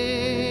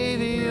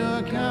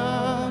Savior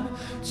God,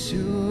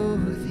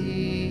 to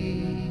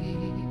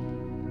thee.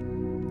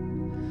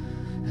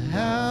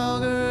 How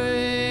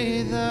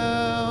great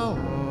thou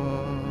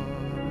art,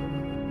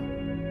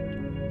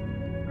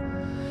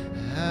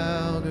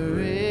 how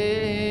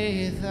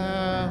great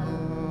thou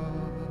art.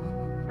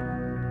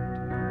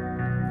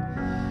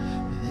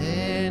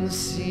 Then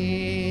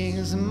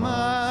sings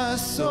my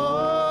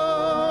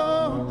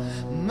soul,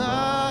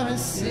 my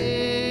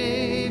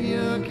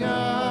Savior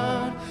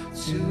God,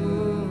 to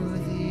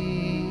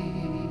thee.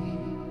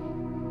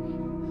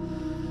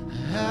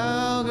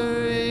 How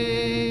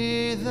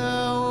great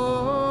thou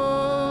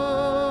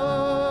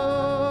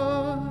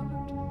art,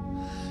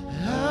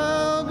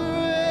 how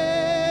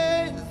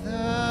great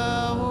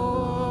thou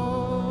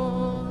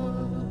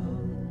art.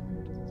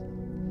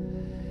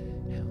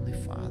 Heavenly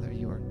Father,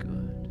 you are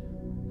good.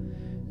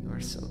 You are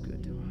so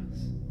good to us.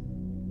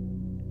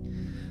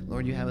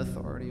 Lord, you have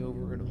authority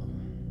over it all.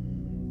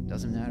 It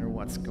doesn't matter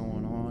what's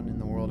going on in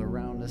the world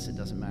around us. It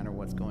doesn't matter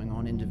what's going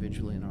on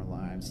individually in our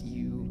lives.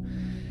 You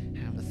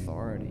have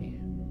authority,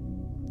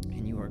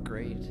 and you are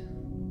great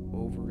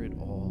over it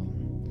all.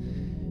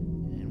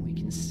 And we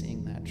can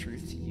sing that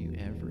truth to you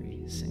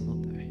every single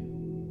day.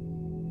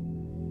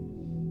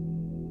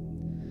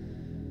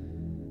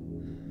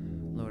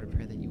 Lord, I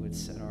pray that you would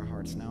set our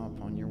hearts now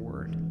upon your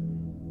word,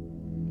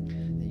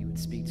 that you would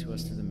speak to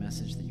us through the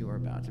message that you are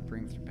about to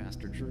bring through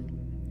Pastor Drew.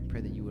 I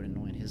pray that you would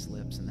anoint his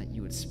lips and that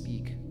you would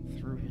speak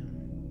through him.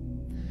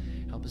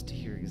 Help us to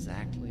hear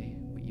exactly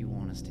what you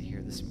want us to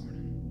hear this morning.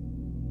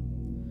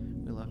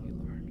 We love you,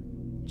 Lord.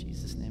 In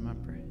Jesus' name I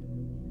pray.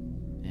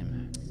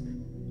 Amen.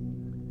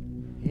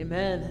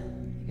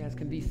 Amen. You guys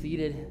can be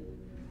seated.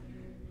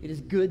 It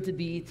is good to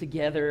be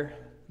together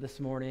this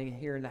morning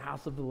here in the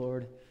house of the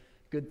Lord.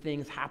 Good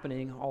things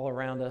happening all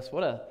around us.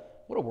 What a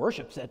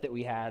worship set that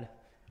we had.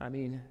 I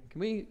mean,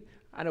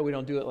 I know we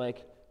don't do it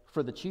like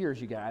for the cheers,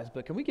 you guys,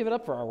 but can we give it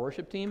up for our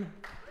worship team?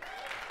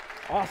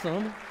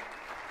 Awesome.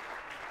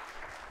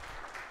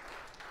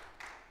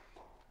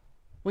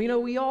 Well, you know,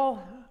 we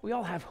all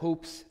have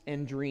hopes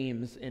and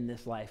dreams in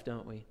this life,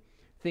 don't we?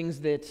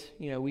 Things that,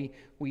 you know, we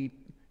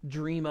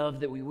dream of,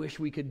 that we wish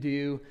we could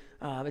do.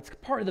 It's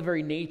part of the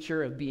very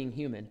nature of being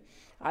human.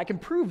 I can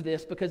prove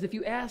this because if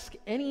you ask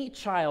any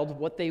child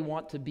what they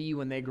want to be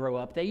when they grow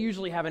up, they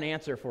usually have an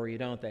answer for you,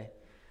 don't they?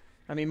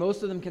 I mean,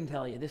 most of them can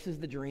tell you, this is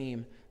the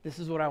dream. This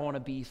is what I want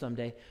to be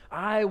someday.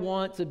 I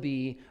want to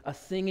be a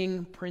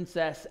singing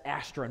princess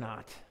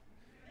astronaut,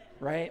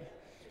 right?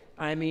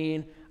 I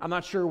mean, I'm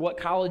not sure what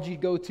college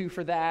you'd go to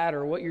for that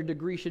or what your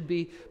degree should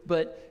be,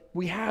 but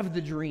we have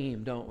the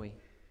dream, don't we?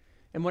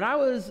 And when I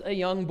was a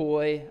young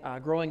boy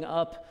growing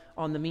up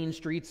on the mean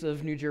streets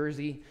of New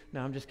Jersey,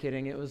 no, I'm just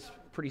kidding, it was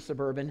pretty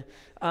suburban,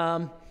 I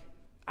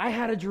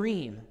had a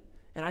dream.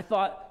 And I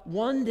thought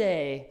one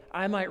day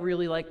I might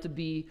really like to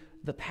be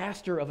the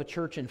pastor of a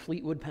church in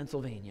Fleetwood,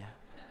 Pennsylvania.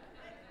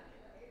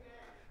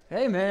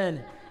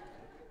 Amen.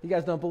 You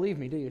guys don't believe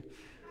me, do you?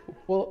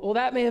 Well,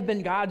 that may have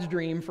been God's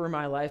dream for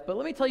my life, but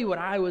let me tell you what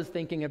I was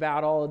thinking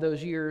about all of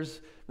those years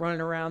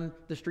running around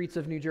the streets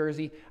of New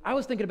Jersey. I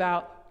was thinking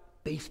about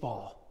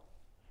baseball.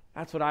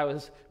 That's what I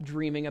was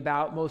dreaming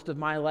about most of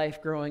my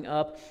life growing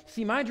up.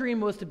 See, my dream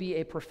was to be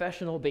a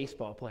professional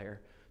baseball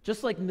player.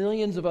 Just like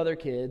millions of other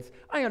kids,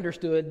 I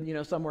understood, you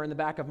know, somewhere in the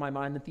back of my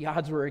mind that the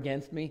odds were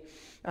against me.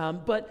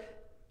 But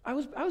I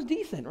was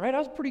decent, right? I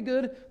was a pretty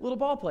good little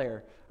ball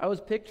player. I was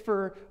picked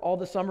for all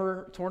the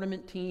summer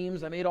tournament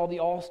teams. I made all the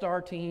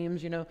all-star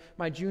teams. You know,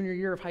 my junior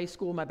year of high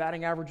school, my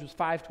batting average was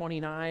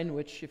 .529,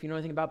 which, if you know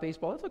anything about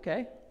baseball, that's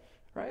okay,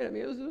 right? I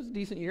mean, it was a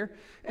decent year.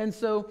 And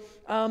so,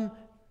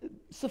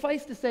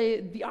 suffice to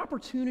say, the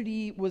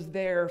opportunity was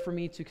there for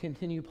me to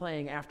continue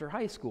playing after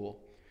high school.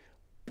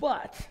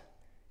 But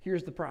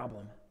here's the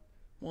problem.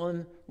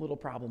 One little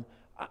problem.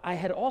 I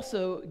had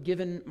also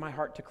given my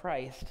heart to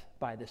Christ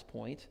by this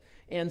point.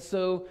 And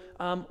so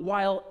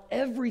while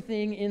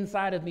everything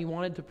inside of me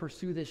wanted to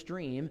pursue this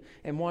dream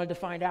and wanted to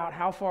find out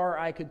how far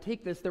I could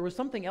take this, there was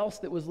something else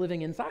that was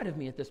living inside of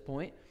me at this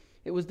point.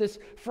 It was this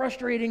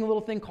frustrating little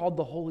thing called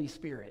the Holy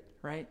Spirit,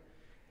 right?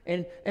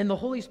 And the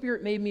Holy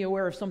Spirit made me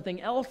aware of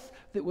something else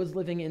that was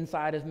living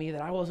inside of me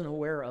that I wasn't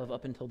aware of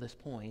up until this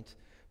point.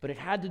 But it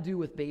had to do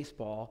with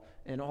baseball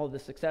and all the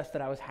success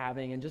that I was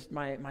having and just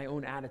my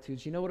own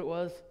attitudes. You know what it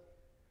was?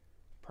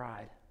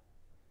 Pride.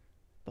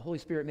 The Holy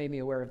Spirit made me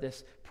aware of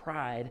this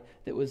pride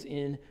that was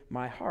in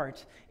my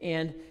heart.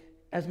 And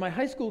as my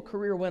high school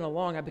career went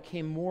along, I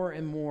became more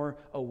and more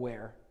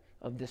aware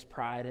of this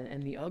pride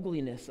and the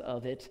ugliness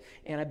of it.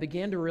 And I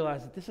began to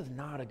realize that this is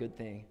not a good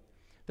thing.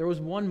 There was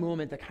one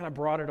moment that kind of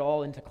brought it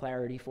all into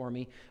clarity for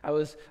me. I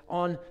was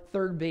on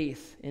third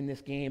base in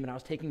this game, and I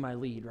was taking my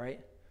lead,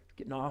 right?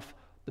 Getting off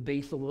the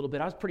base a little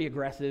bit. I was pretty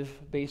aggressive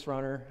base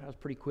runner. I was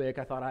pretty quick.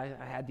 I thought I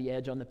had the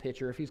edge on the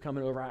pitcher. If he was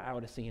coming over, I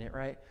would have seen it,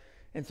 right?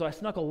 And so I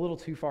snuck a little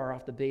too far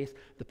off the base.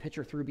 The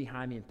pitcher threw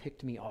behind me and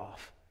picked me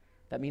off.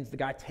 That means the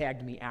guy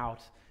tagged me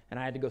out, and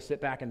I had to go sit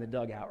back in the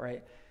dugout,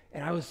 right?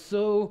 And I was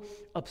so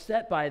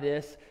upset by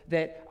this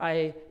that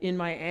in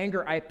my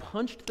anger, I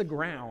punched the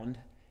ground,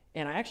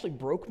 and I actually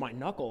broke my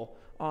knuckle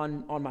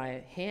on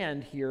my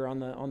hand here on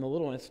the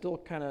little one. It's still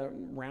kind of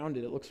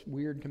rounded. It looks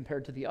weird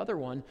compared to the other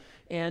one.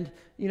 And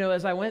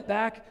as I went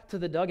back to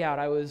the dugout,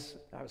 I was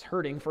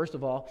hurting. First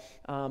of all,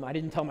 I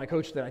didn't tell my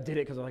coach that I did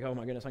it because I was like, oh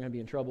my goodness, I'm going to be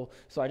in trouble.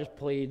 So I just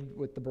played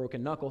with the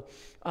broken knuckle.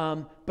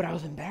 But I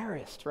was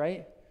embarrassed,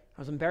 right?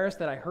 I was embarrassed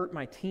that I hurt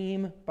my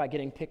team by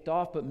getting picked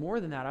off. But more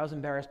than that, I was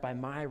embarrassed by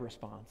my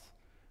response.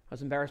 I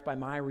was embarrassed by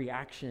my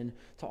reaction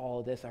to all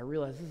of this. I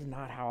realized this is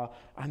not how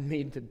I'm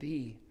made to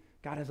be.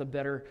 God has a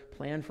better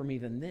plan for me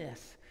than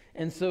this.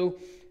 And so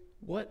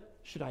what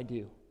should I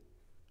do?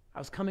 I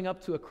was coming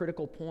up to a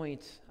critical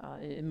point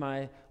in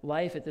my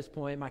life at this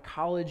point. My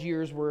college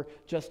years were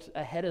just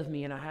ahead of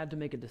me, and I had to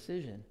make a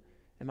decision.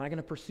 Am I going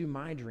to pursue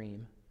my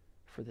dream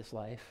for this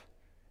life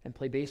and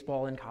play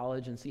baseball in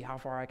college and see how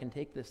far I can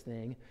take this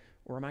thing?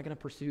 Or am I going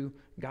to pursue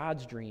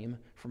God's dream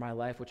for my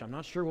life, which I'm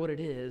not sure what it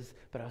is,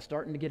 but I was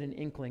starting to get an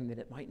inkling that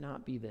it might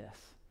not be this.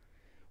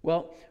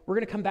 Well, we're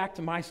going to come back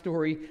to my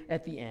story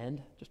at the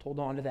end. Just hold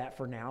on to that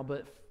for now.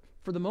 But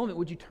for the moment,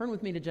 would you turn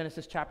with me to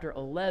Genesis chapter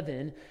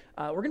 11?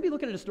 We're going to be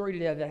looking at a story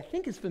today that I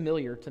think is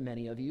familiar to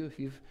many of you. If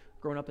you've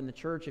grown up in the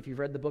church, if you've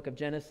read the book of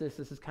Genesis,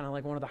 this is kind of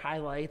like one of the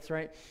highlights,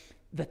 right?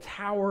 The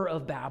Tower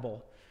of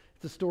Babel.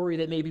 It's a story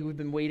that maybe we've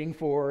been waiting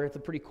for. It's a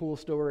pretty cool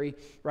story,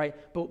 right?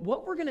 But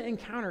what we're going to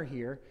encounter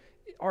here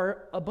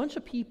are a bunch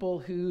of people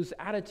whose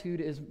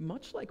attitude is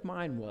much like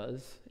mine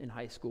was in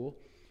high school.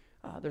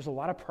 There's a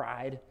lot of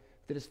pride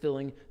that is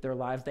filling their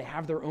lives. They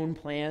have their own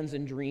plans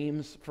and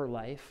dreams for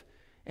life.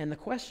 And the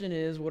question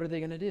is, what are they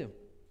going to do?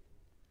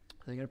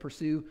 Are they going to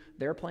pursue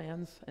their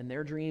plans and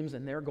their dreams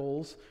and their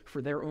goals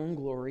for their own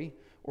glory,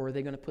 or are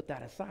they going to put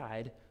that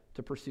aside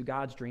to pursue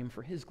God's dream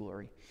for his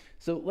glory?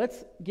 So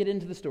let's get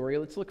into the story.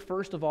 Let's look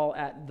first of all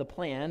at the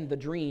plan, the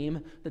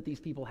dream that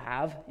these people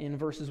have in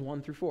verses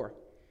 1 through 4.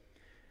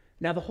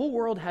 Now the whole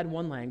world had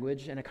one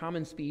language and a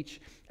common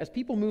speech. As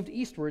people moved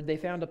eastward, they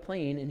found a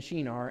plain in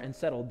Shinar and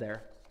settled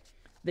there.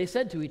 They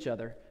said to each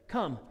other,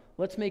 "Come,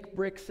 let's make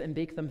bricks and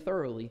bake them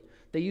thoroughly."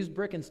 They used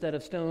brick instead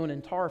of stone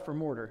and tar for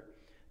mortar.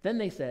 Then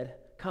they said,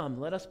 "Come,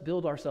 let us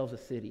build ourselves a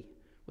city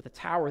with a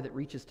tower that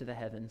reaches to the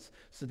heavens,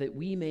 so that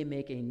we may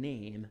make a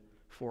name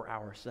for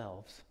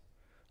ourselves.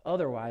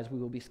 Otherwise, we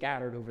will be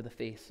scattered over the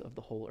face of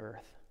the whole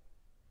earth."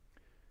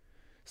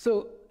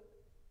 So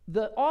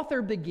the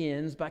author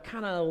begins by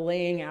kind of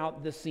laying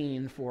out the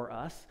scene for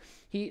us.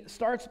 He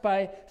starts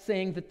by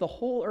saying that the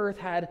whole earth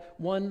had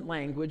one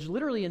language.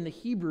 Literally in the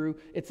Hebrew,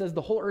 it says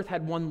the whole earth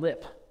had one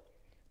lip.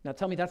 Now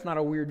tell me that's not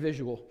a weird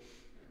visual.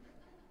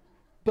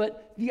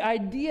 But the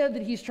idea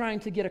that he's trying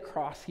to get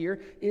across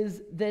here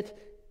is that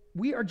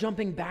we are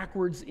jumping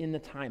backwards in the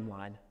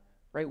timeline,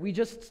 right? We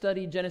just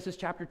studied Genesis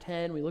chapter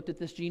 10. We looked at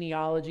this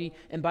genealogy,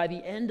 and by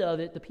the end of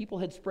it, the people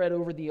had spread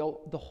over the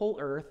whole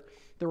earth.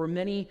 There were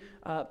many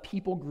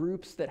people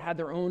groups that had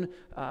their own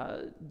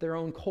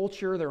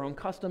culture, their own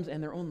customs,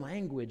 and their own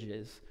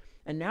languages.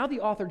 And now the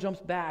author jumps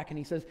back and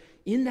he says,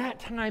 in that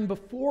time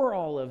before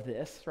all of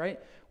this, right,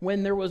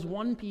 when there was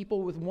one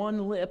people with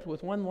one lip,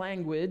 with one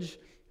language,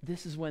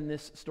 this is when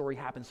this story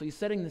happened. So he's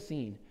setting the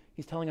scene.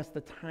 He's telling us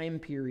the time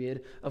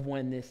period of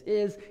when this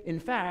is. In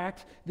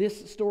fact,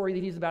 this story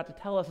that he's about to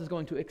tell us is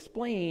going to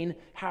explain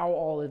how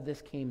all of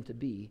this came to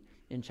be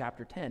in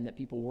chapter 10, that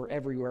people were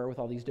everywhere with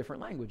all these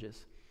different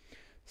languages.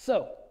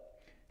 So,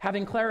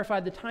 having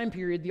clarified the time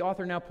period, the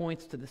author now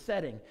points to the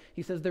setting.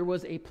 He says there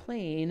was a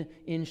plain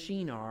in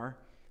Shinar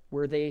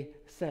where they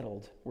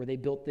settled, where they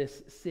built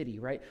this city,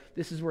 right?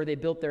 This is where they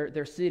built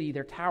their city,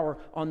 their tower,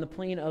 on the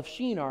plain of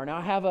Shinar. Now,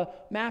 I have a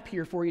map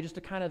here for you just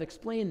to kind of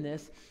explain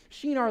this.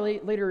 Shinar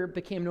later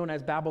became known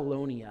as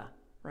Babylonia,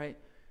 right?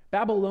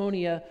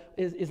 Babylonia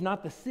is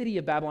not the city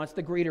of Babylon, it's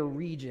the greater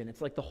region.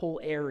 It's like the whole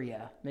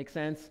area. Make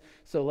sense?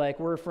 So like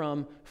we're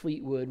from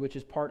Fleetwood, which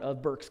is part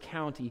of Berks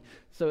County.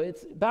 So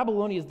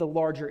Babylonia is the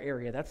larger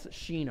area. That's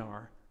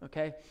Shinar,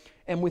 okay?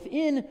 And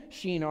within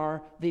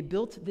Shinar, they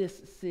built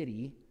this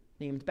city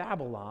named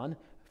Babylon,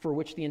 for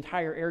which the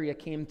entire area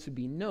came to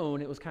be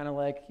known. It was kind of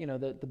like,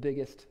 the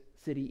biggest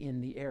city in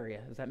the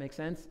area. Does that make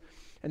sense?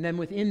 And then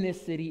within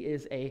this city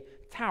is a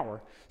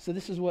tower. So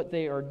this is what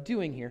they are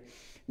doing here.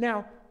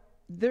 Now,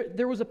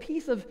 there was a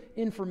piece of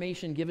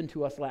information given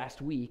to us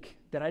last week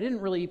that I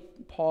didn't really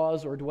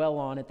pause or dwell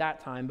on at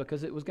that time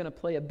because it was going to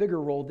play a bigger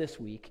role this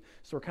week.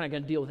 So we're kind of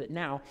going to deal with it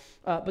now.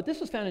 But this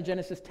was found in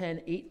Genesis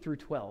 10, 8 through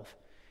 12.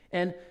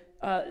 And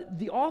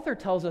the author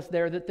tells us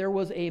there that there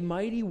was a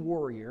mighty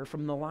warrior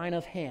from the line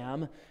of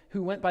Ham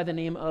who went by the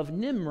name of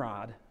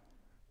Nimrod.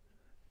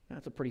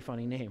 That's a pretty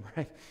funny name,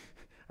 right?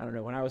 I don't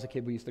know. When I was a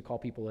kid, we used to call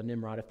people a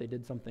Nimrod if they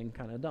did something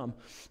kind of dumb.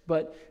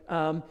 But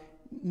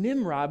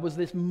Nimrod was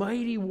this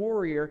mighty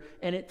warrior,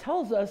 and it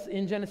tells us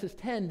in Genesis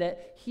 10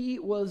 that he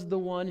was the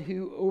one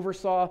who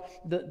oversaw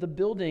the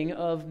building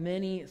of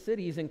many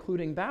cities,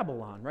 including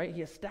Babylon, right?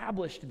 He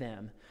established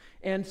them.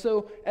 And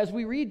so as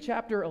we read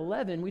chapter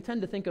 11, we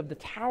tend to think of the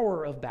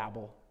Tower of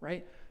Babel,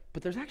 right?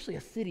 But there's actually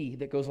a city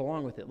that goes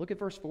along with it. Look at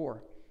verse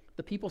 4.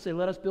 The people say,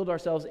 let us build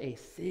ourselves a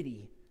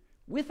city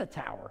with a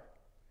tower,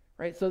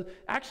 right? So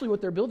actually what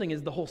they're building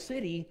is the whole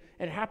city,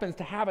 and it happens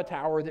to have a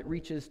tower that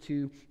reaches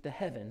to the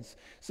heavens.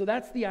 So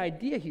that's the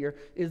idea here,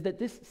 is that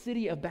this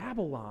city of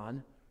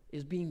Babylon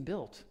is being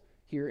built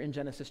here in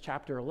Genesis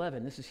chapter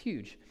 11. This is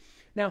huge.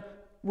 Now,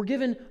 we're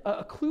given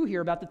a clue here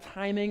about the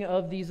timing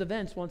of these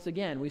events once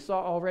again. We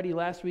saw already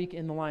last week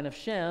in the line of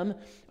Shem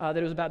that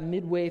it was about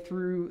midway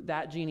through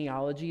that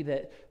genealogy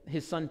that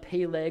his son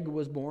Peleg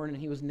was born, and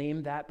he was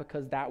named that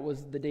because that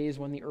was the days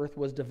when the earth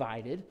was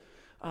divided.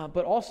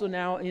 But also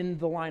now in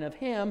the line of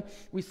Ham,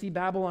 we see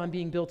Babylon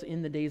being built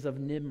in the days of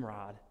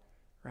Nimrod,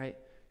 right?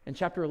 And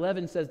chapter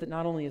 11 says that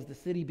not only is the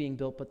city being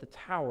built, but the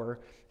tower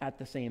at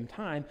the same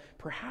time.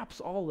 Perhaps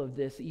all of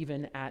this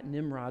even at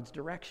Nimrod's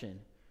direction.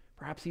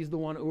 Perhaps he's the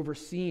one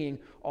overseeing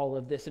all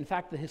of this. In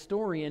fact, the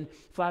historian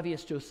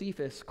Flavius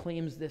Josephus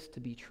claims this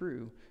to be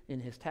true in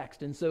his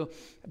text. And so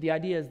the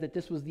idea is that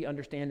this was the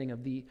understanding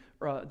of the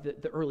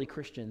early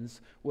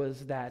Christians,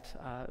 was that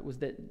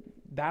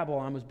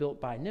Babylon was built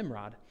by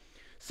Nimrod.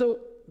 So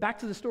back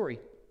to the story.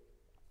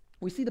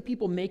 We see the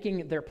people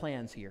making their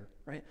plans here,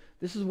 right?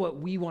 This is what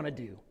we want to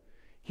do.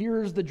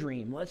 Here's the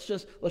dream. Let's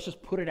just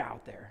put it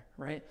out there,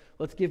 right?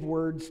 Let's give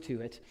words to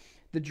it.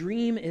 The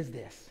dream is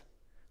this.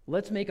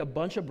 Let's make a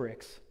bunch of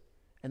bricks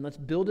and let's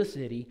build a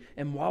city.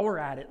 And while we're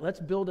at it, let's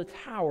build a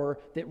tower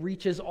that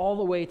reaches all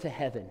the way to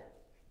heaven.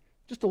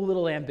 Just a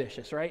little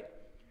ambitious, right?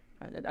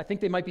 I think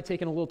they might be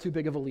taking a little too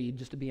big of a lead,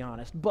 just to be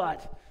honest.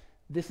 But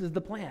this is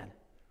the plan.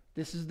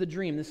 This is the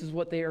dream. This is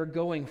what they are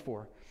going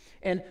for.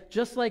 And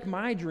just like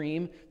my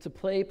dream to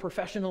play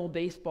professional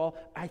baseball,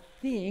 I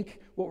think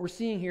what we're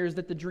seeing here is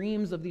that the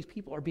dreams of these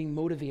people are being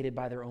motivated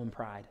by their own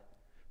pride,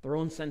 their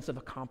own sense of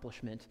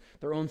accomplishment,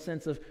 their own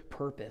sense of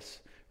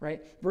purpose,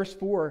 right? Verse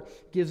 4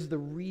 gives the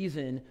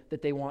reason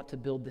that they want to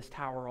build this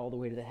tower all the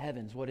way to the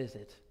heavens. What is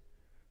it?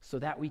 So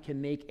that we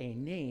can make a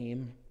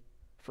name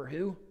for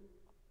who?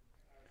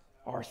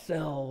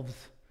 Ourselves.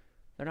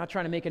 They're not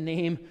trying to make a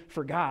name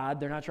for God.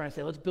 They're not trying to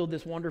say, let's build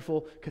this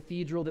wonderful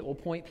cathedral that will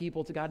point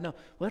people to God. No,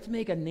 let's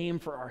make a name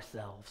for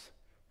ourselves.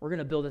 We're going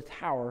to build a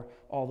tower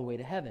all the way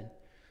to heaven.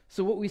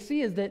 So what we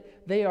see is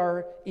that they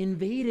are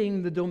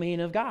invading the domain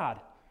of God,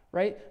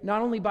 right?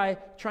 Not only by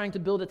trying to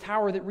build a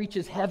tower that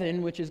reaches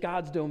heaven, which is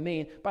God's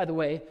domain. By the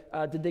way,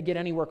 did they get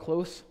anywhere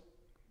close?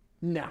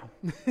 No,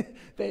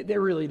 they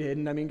really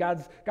didn't. I mean,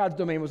 God's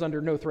domain was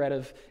under no threat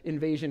of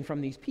invasion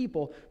from these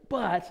people,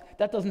 but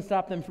that doesn't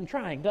stop them from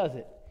trying, does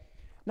it?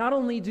 Not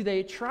only do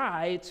they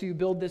try to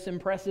build this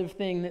impressive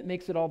thing that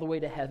makes it all the way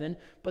to heaven,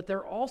 but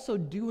they're also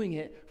doing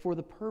it for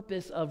the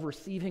purpose of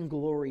receiving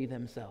glory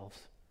themselves.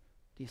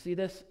 Do you see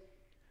this?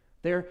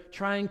 They're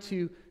trying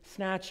to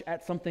snatch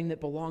at something that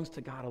belongs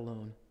to God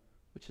alone,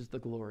 which is the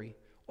glory.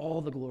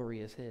 All the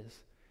glory is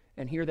His.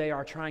 And here they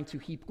are trying to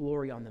heap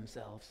glory on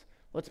themselves.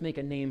 Let's make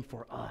a name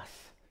for us.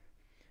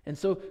 And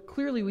so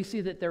clearly we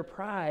see that their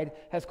pride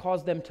has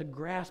caused them to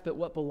grasp at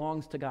what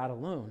belongs to God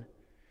alone.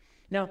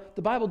 Now,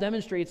 the Bible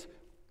demonstrates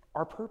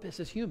our purpose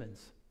as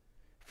humans.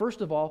 First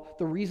of all,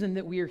 the reason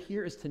that we are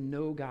here is to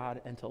know God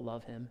and to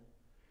love Him.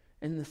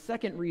 And the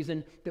second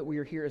reason that we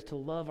are here is to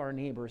love our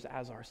neighbors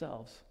as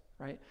ourselves,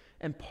 right?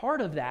 And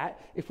part of that,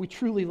 if we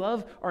truly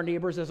love our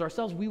neighbors as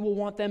ourselves, we will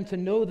want them to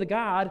know the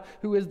God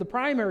who is the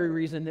primary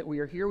reason that we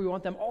are here. We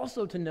want them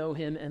also to know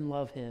Him and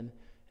love Him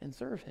and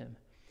serve Him.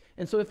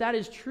 And so if that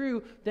is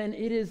true, then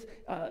it is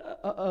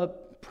a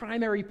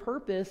primary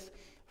purpose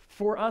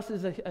for us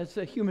as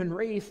a human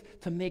race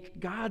to make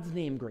God's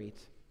name great,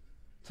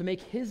 to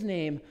make His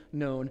name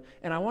known.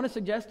 And I want to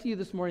suggest to you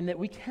this morning that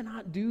we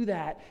cannot do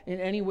that in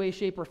any way,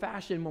 shape, or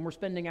fashion when we're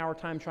spending our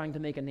time trying to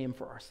make a name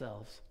for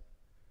ourselves.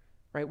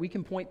 Right? We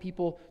can point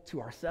people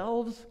to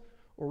ourselves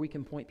or we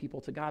can point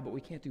people to God, but we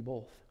can't do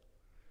both.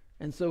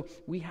 And so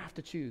we have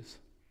to choose.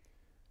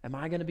 Am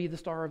I going to be the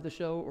star of the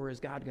show or is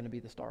God going to be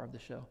the star of the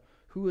show?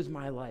 Who is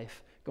my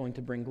life going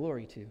to bring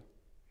glory to?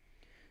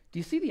 Do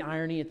you see the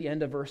irony at the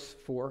end of verse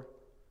 4?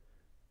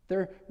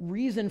 Their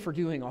reason for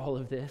doing all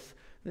of this,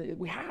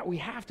 we got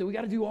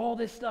to do all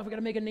this stuff. We got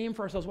to make a name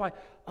for ourselves. Why?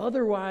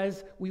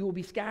 Otherwise, we will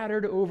be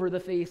scattered over the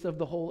face of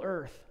the whole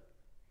earth.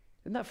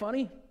 Isn't that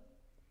funny?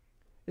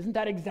 Isn't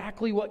that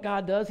exactly what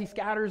God does? He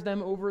scatters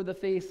them over the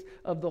face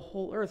of the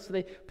whole earth. So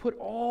they put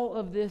all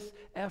of this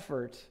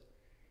effort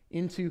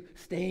into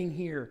staying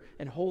here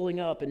and holding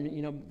up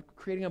and,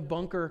 creating a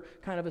bunker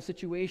kind of a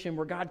situation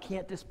where God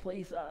can't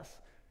displace us.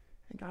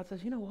 And God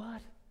says, you know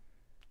what?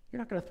 You're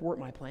not going to thwart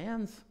my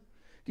plans.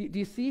 Do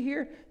you see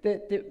here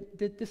that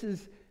this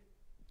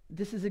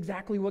is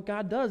exactly what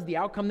God does, the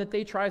outcome that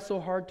they try so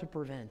hard to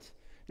prevent.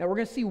 Now, we're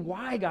going to see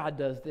why God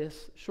does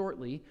this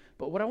shortly,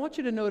 but what I want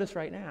you to notice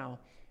right now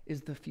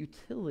is the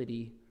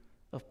futility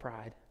of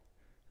pride,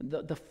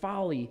 the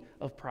folly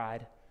of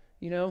pride.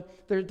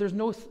 There's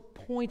no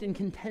point in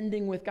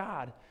contending with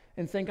God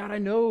and saying, God, I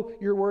know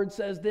your word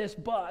says this,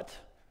 but,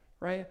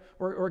 right?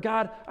 Or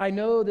God, I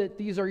know that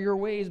these are your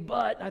ways,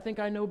 but I think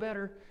I know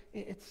better.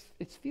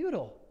 It's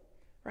futile,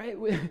 right?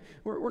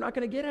 We're not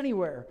going to get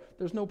anywhere.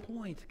 There's no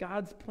point.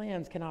 God's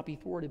plans cannot be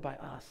thwarted by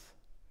us.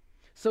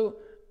 So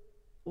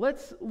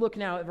let's look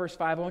now at verse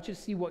 5. I want you to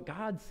see what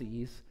God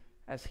sees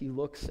as he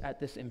looks at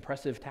this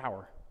impressive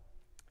tower.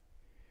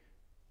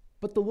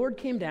 But the Lord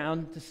came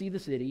down to see the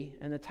city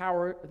and the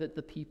tower that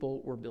the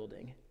people were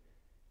building.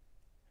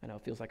 I know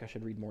it feels like I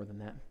should read more than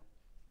that.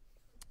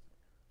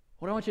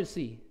 What I want you to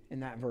see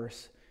in that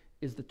verse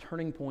is the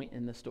turning point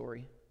in the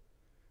story.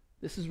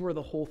 This is where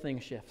the whole thing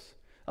shifts.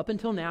 Up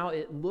until now,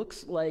 it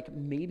looks like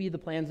maybe the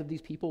plans of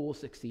these people will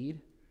succeed.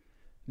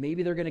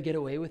 Maybe they're going to get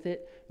away with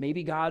it.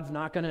 Maybe God's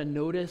not going to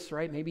notice,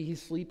 right? Maybe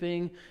he's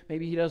sleeping.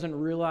 Maybe he doesn't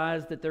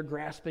realize that they're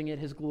grasping at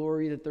his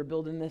glory, that they're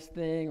building this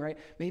thing, right?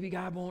 Maybe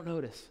God won't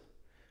notice.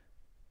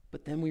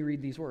 But then we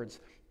read these words,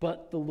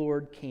 but the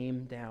Lord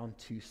came down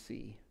to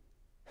see.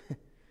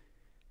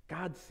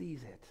 God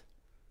sees it.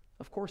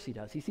 Of course he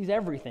does. He sees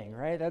everything,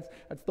 right? That's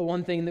the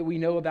one thing that we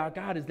know about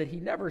God is that he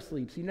never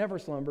sleeps. He never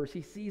slumbers.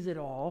 He sees it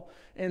all.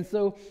 And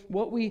so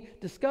what we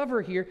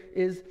discover here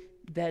is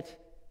that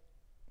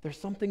there's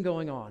something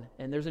going on,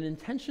 and there's an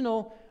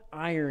intentional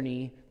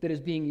irony that is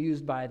being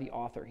used by the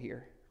author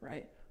here,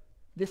 right?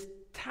 This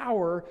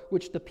tower,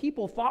 which the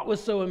people thought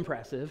was so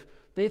impressive,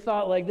 they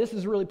thought, like, this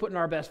is really putting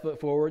our best foot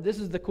forward. This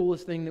is the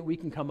coolest thing that we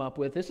can come up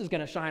with. This is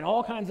going to shine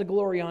all kinds of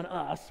glory on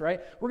us, right?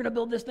 We're going to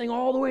build this thing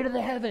all the way to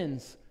the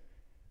heavens.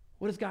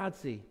 What does God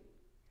see?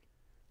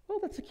 Well,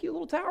 that's a cute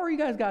little tower you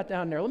guys got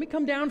down there. Let me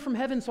come down from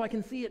heaven so I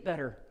can see it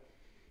better,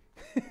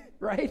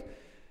 right?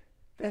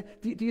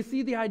 Do you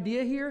see the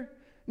idea here?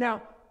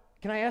 Now,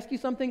 can I ask you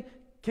something?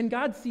 Can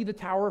God see the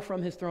tower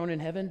from his throne in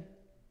heaven?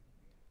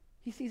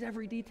 He sees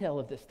every detail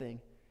of this thing.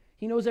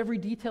 He knows every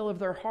detail of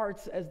their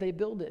hearts as they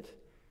build it.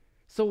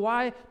 So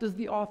why does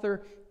the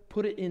author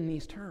put it in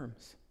these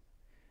terms?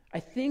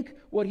 I think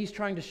what he's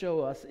trying to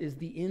show us is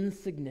the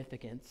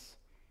insignificance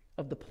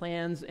of the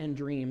plans and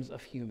dreams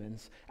of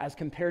humans as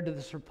compared to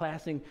the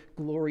surpassing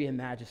glory and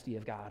majesty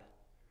of God,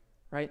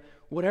 right?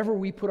 Whatever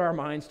we put our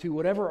minds to,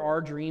 whatever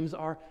our dreams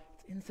are,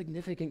 it's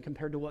insignificant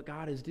compared to what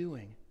God is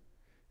doing.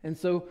 And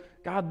so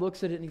God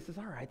looks at it and he says,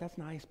 all right, that's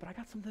nice, but I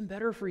got something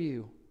better for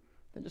you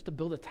than just to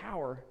build a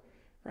tower,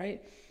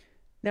 right?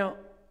 Now,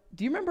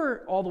 do you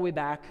remember all the way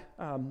back,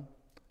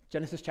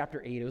 Genesis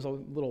chapter 8, it was a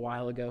little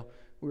while ago,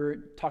 we were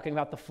talking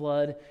about the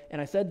flood, and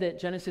I said that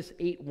Genesis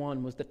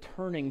 8:1 was the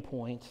turning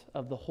point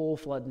of the whole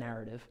flood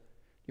narrative.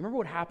 You remember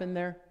what happened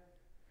there?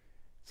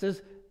 It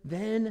says,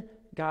 then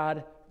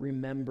God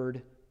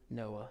remembered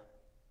Noah.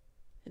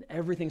 And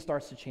everything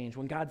starts to change.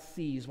 When God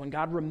sees, when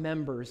God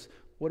remembers,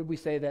 what did we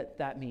say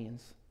that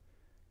means?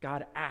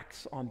 God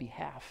acts on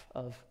behalf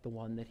of the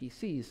one that he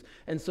sees.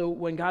 And so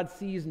when God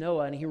sees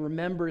Noah and he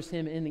remembers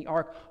him in the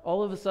ark,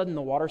 all of a sudden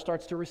the water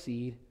starts to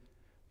recede.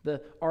 The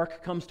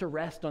ark comes to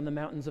rest on the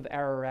mountains of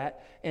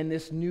Ararat, and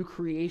this new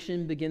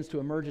creation begins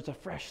to emerge. It's a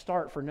fresh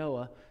start for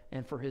Noah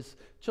and for his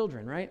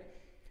children, right?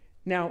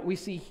 Now, we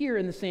see here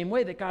in the same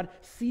way that God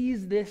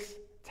sees this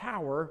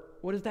tower.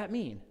 What does that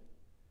mean?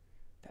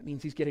 That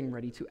means he's getting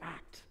ready to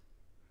act.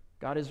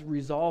 God is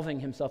resolving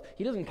himself.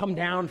 He doesn't come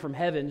down from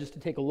heaven just to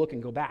take a look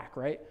and go back,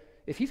 right?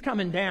 If he's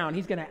coming down,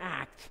 he's going to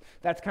act.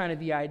 That's kind of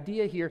the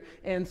idea here.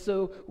 And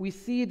so we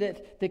see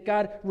that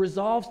God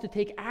resolves to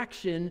take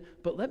action,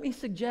 but let me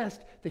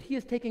suggest that he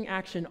is taking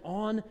action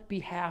on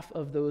behalf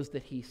of those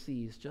that he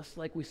sees, just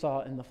like we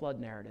saw in the flood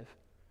narrative.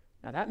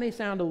 Now, that may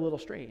sound a little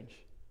strange,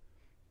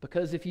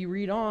 because if you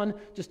read on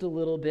just a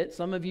little bit,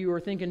 some of you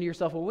are thinking to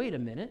yourself, well, wait a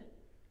minute.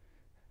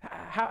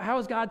 How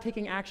is God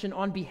taking action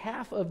on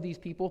behalf of these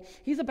people?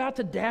 He's about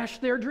to dash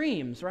their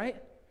dreams,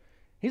 right?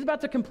 He's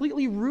about to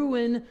completely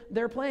ruin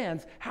their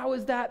plans. How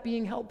is that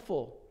being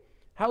helpful?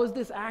 How is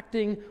this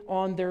acting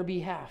on their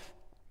behalf?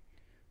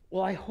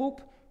 Well, I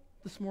hope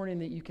this morning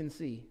that you can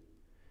see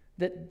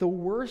that the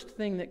worst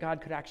thing that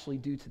God could actually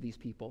do to these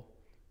people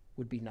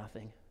would be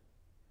nothing.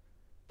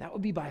 That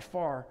would be by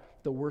far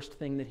the worst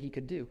thing that he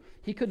could do.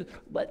 He could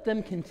let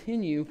them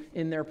continue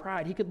in their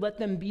pride. He could let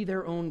them be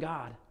their own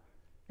God.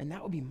 And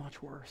that would be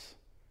much worse,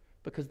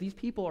 because these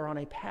people are on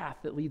a path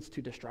that leads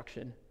to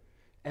destruction,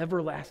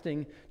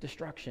 everlasting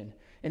destruction.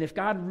 And if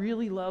God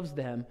really loves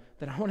them,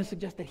 then I want to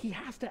suggest that he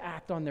has to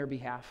act on their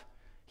behalf.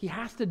 He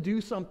has to do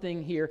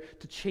something here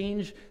to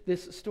change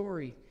this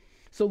story.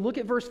 So look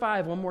at verse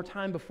 5 one more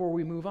time before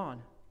we move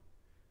on.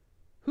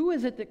 Who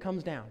is it that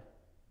comes down?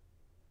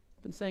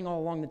 I've been saying all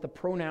along that the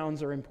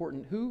pronouns are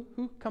important. Who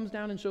comes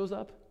down and shows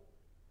up?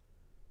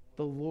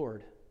 The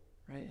Lord,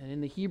 right? And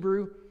in the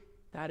Hebrew,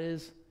 that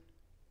is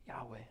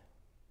Yahweh.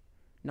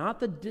 Not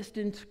the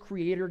distant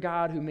creator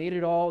God who made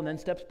it all and then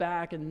steps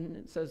back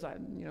and says,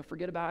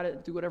 forget about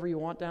it, do whatever you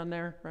want down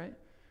there, right?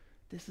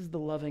 This is the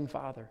loving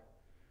Father,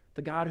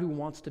 the God who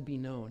wants to be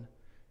known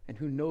and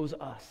who knows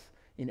us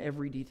in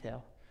every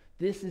detail.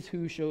 This is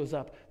who shows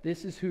up.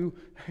 This is who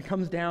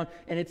comes down.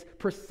 And it's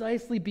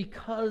precisely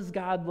because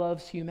God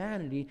loves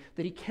humanity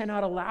that he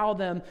cannot allow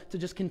them to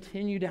just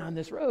continue down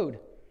this road.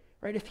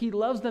 Right? If he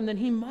loves them, then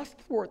he must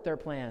thwart their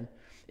plan.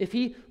 If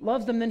he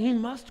loves them, then he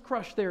must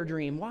crush their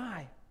dream.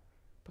 Why?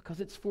 Because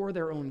it's for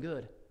their own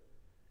good.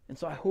 And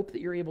so I hope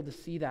that you're able to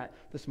see that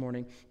this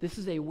morning. This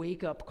is a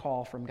wake-up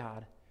call from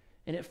God.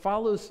 And it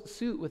follows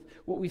suit with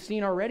what we've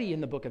seen already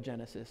in the book of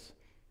Genesis.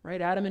 Right?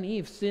 Adam and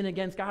Eve sin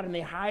against God and they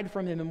hide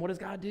from him. And what does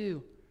God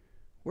do?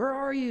 Where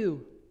are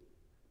you?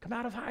 Come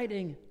out of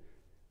hiding.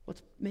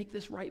 Let's make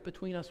this right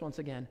between us once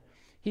again.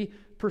 He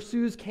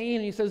pursues Cain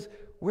and he says,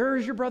 where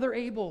is your brother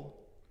Abel?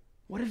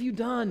 What have you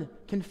done?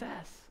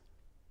 Confess.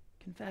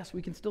 Confess.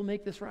 We can still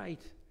make this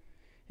right.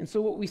 And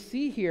so what we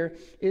see here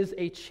is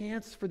a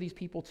chance for these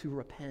people to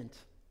repent,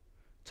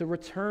 to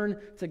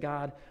return to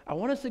God. I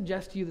want to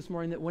suggest to you this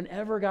morning that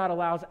whenever God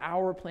allows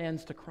our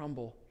plans to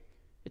crumble,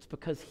 it's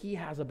because he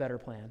has a better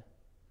plan.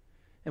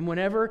 And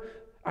whenever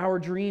our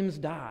dreams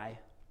die,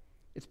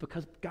 it's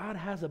because God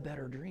has a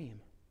better dream.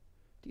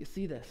 Do you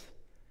see this?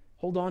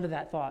 Hold on to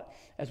that thought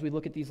as we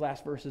look at these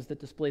last verses that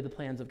display the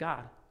plans of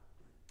God.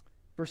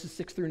 Verses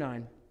 6 through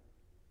 9.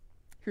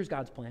 Here's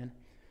God's plan.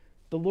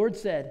 The Lord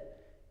said,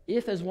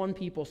 if as one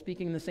people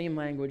speaking in the same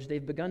language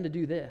they've begun to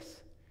do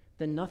this,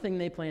 then nothing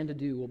they plan to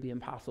do will be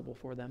impossible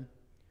for them.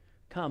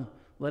 Come,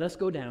 let us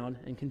go down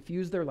and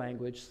confuse their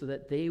language so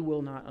that they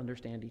will not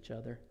understand each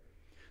other.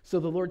 So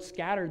the Lord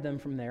scattered them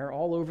from there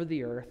all over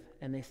the earth,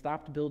 and they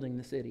stopped building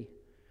the city.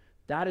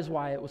 That is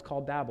why it was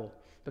called Babel,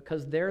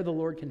 because there the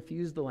Lord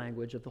confused the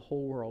language of the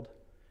whole world.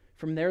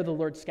 From there the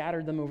Lord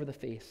scattered them over the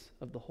face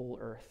of the whole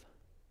earth.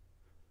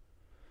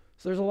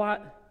 So there's a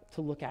lot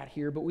to look at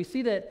here, but we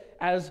see that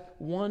as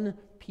one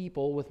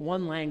people with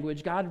one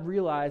language, God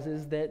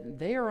realizes that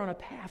they are on a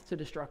path to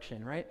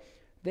destruction, right?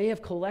 They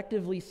have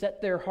collectively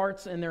set their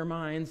hearts and their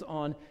minds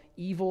on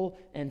evil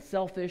and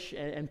selfish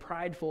and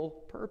prideful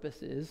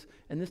purposes,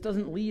 and this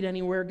doesn't lead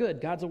anywhere good.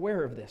 God's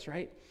aware of this,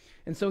 right?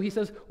 And so he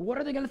says, what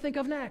are they going to think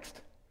of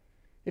next?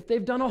 If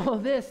they've done all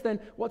of this, then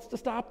what's to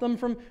stop them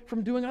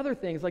from doing other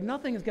things? Like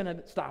nothing is going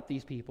to stop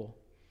these people.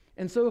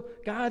 And so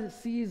God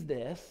sees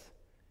this.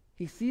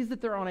 He sees that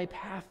they're on a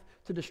path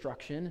to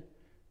destruction,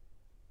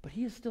 but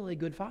he is still a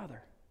good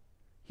father.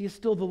 He is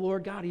still the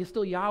Lord God. He is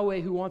still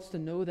Yahweh who wants to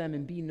know them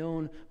and be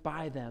known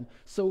by them.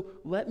 So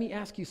let me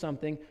ask you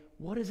something.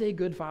 What is a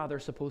good father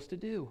supposed to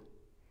do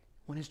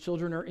when his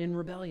children are in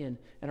rebellion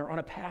and are on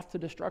a path to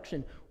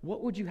destruction?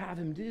 What would you have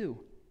him do?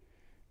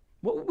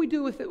 What would we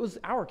do if it was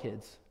our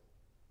kids,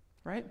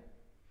 right?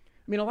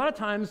 I mean, a lot of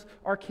times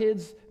our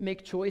kids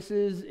make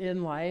choices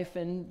in life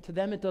and to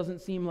them it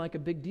doesn't seem like a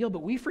big deal,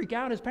 but we freak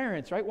out as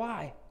parents, right?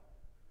 Why?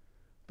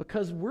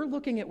 Because we're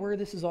looking at where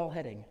this is all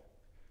heading.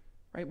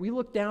 Right? We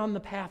look down the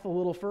path a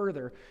little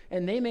further,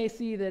 and they may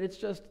see that it's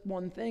just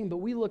one thing, but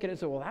we look at it and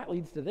say, well, that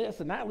leads to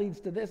this, and that leads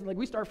to this, and like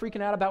we start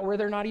freaking out about where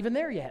they're not even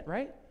there yet,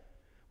 right?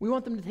 We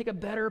want them to take a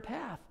better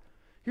path.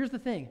 Here's the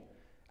thing.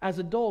 As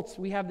adults,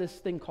 we have this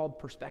thing called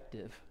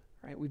perspective,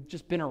 right? We've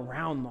just been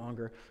around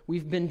longer.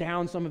 We've been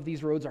down some of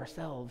these roads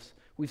ourselves.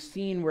 We've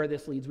seen where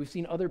this leads. We've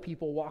seen other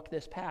people walk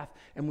this path,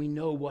 and we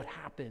know what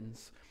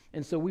happens.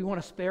 And so we want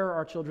to spare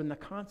our children the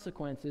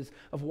consequences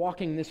of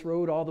walking this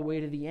road all the way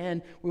to the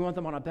end. We want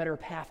them on a better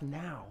path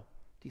now.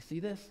 Do you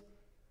see this?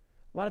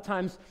 A lot of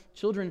times,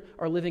 children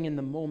are living in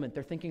the moment.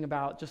 They're thinking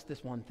about just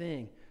this one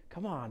thing.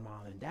 Come on,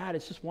 mom and dad,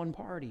 it's just one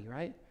party,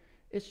 right?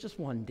 It's just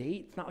one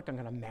date. It's not like I'm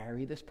going to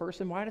marry this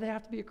person. Why do they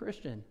have to be a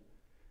Christian?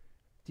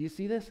 Do you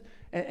see this?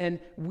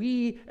 And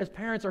we, as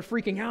parents, are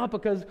freaking out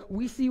because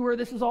we see where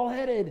this is all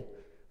headed.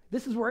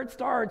 This is where it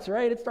starts,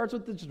 right? It starts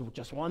with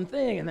just one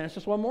thing, and then it's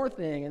just one more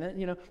thing, and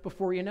then,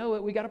 before you know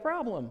it, we got a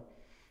problem.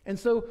 And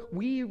so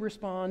we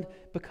respond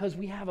because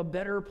we have a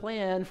better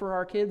plan for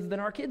our kids than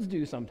our kids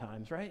do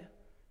sometimes, right?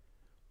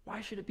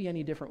 Why should it be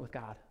any different with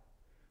God?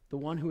 The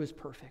one who is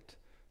perfect,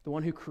 the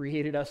one who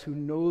created us, who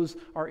knows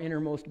our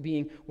innermost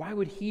being. Why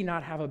would he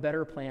not have a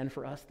better plan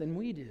for us than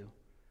we do?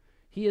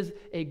 He is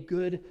a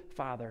good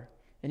father,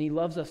 and he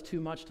loves us too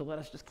much to let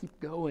us just keep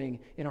going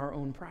in our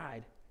own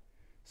pride.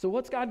 So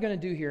what's God going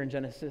to do here in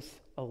Genesis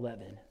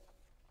 11?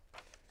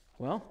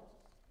 Well,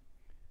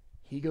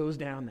 he goes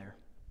down there.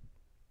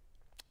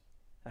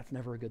 That's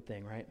never a good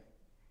thing, right?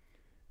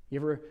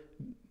 You ever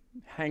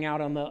hang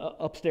out on the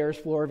upstairs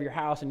floor of your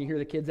house and you hear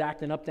the kids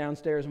acting up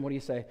downstairs, and what do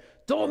you say?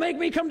 Don't make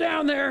me come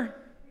down there.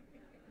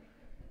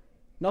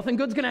 Nothing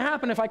good's going to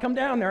happen if I come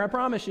down there, I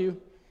promise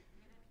you.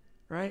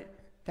 Right?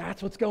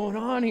 That's what's going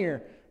on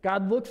here.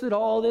 God looks at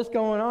all this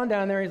going on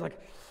down there. He's like,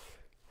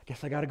 I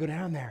guess I got to go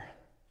down there.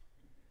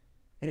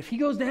 And if he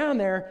goes down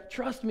there,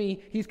 trust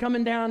me, he's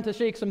coming down to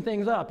shake some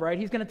things up, right?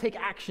 He's going to take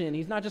action.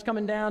 He's not just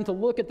coming down to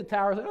look at the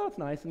tower and say, oh, it's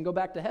nice, and go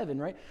back to heaven,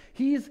 right?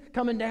 He's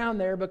coming down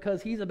there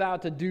because he's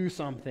about to do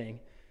something.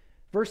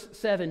 Verse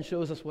 7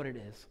 shows us what it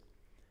is.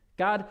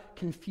 God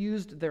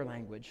confused their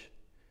language.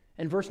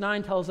 And verse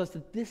 9 tells us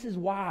that this is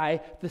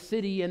why the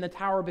city and the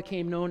tower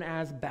became known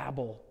as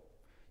Babel.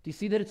 Do you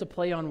see that it's a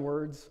play on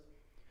words?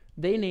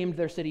 They named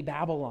their city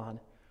Babylon,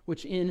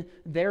 which in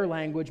their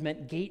language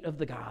meant gate of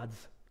the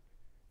gods.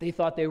 They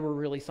thought they were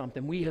really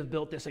something. We have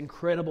built this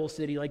incredible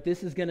city. Like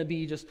this is going to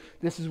be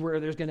this is where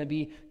there's going to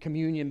be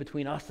communion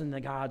between us and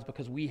the gods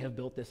because we have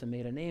built this and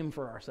made a name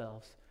for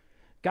ourselves.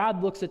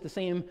 God looks at the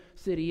same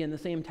city and the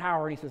same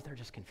tower and he says, they're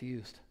just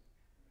confused.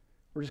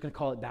 We're just going to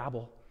call it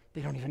Babel.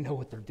 They don't even know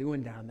what they're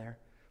doing down there.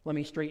 Let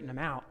me straighten them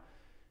out.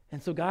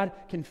 And so God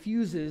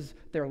confuses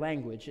their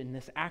language in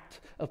this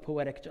act of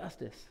poetic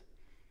justice.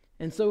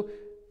 And so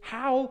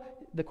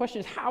the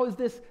question is, how is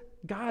this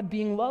God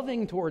being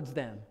loving towards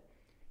them?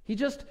 He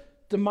just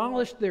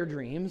demolished their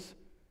dreams,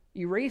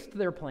 erased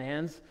their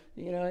plans,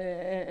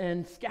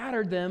 and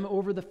scattered them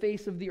over the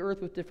face of the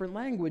earth with different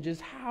languages.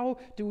 How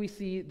do we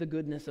see the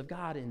goodness of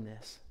God in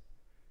this?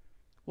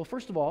 Well,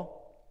 first of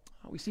all,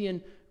 we see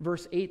in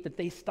verse 8 that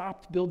they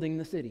stopped building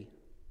the city,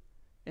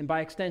 and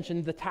by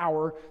extension, the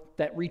tower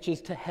that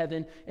reaches to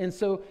heaven. And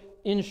so,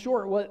 in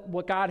short,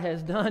 what God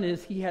has done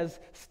is he has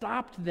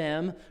stopped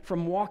them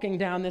from walking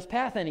down this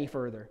path any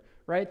further.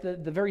 Right?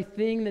 The very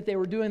thing that they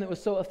were doing that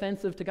was so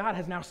offensive to God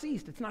has now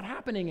ceased. It's not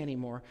happening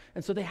anymore.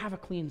 And so they have a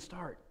clean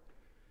start.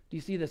 Do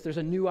you see this? There's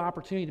a new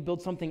opportunity to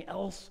build something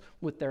else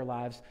with their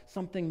lives,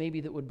 something maybe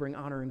that would bring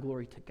honor and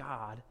glory to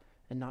God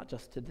and not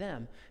just to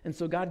them. And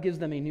so God gives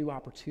them a new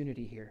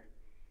opportunity here.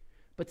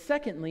 But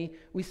secondly,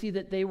 we see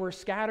that they were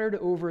scattered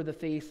over the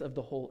face of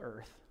the whole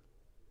earth.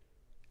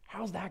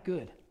 How's that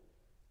good?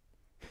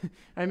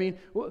 I mean,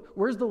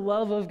 where's the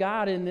love of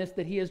God in this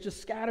that he has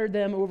just scattered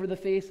them over the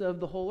face of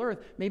the whole earth?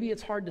 Maybe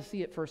it's hard to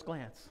see at first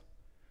glance,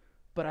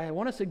 but I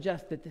want to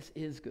suggest that this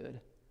is good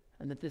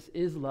and that this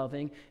is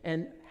loving,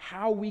 and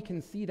how we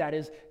can see that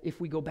is if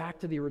we go back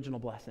to the original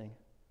blessing.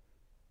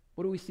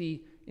 What do we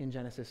see in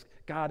Genesis?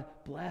 God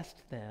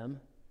blessed them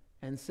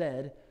and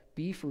said,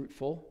 be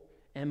fruitful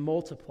and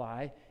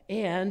multiply,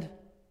 and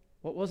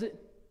what was it?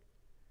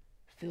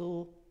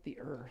 Fill the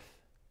earth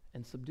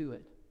and subdue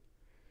it.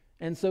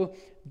 And so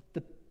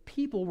the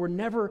people were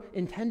never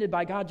intended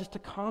by God just to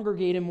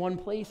congregate in one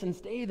place and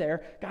stay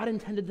there. God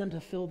intended them to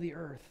fill the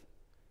earth,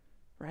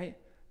 right?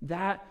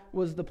 That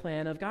was the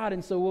plan of God.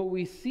 And so what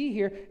we see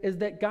here is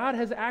that God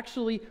has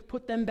actually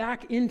put them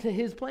back into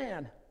his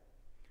plan.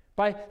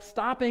 By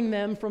stopping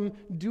them from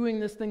doing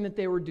this thing that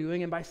they were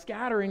doing and by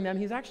scattering them,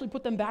 he's actually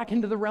put them back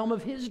into the realm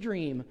of his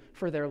dream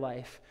for their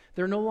life.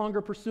 They're no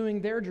longer pursuing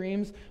their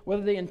dreams,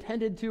 whether they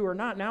intended to or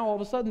not. Now all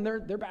of a sudden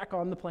they're back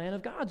on the plan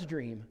of God's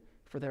dream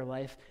for their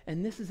life,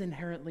 and this is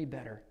inherently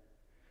better.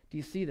 Do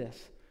you see this?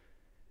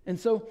 And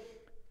so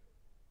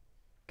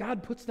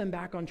God puts them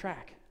back on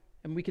track,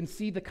 and we can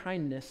see the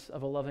kindness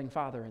of a loving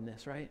father in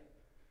this, right?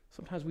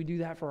 Sometimes we do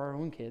that for our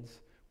own kids.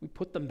 We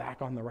put them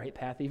back on the right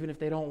path, even if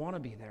they don't want to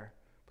be there,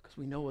 because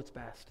we know what's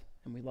best,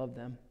 and we love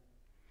them.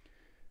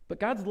 But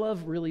God's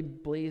love really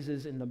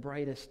blazes in the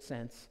brightest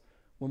sense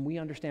when we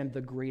understand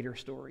the greater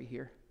story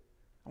here.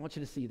 I want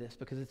you to see this,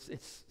 because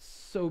it's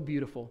so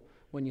beautiful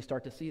when you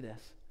start to see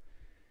this.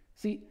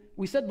 See,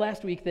 we said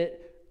last week that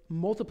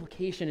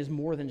multiplication is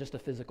more than just a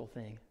physical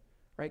thing,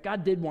 right?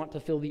 God did want to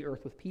fill the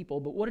earth with people,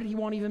 but what did he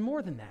want even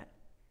more than that?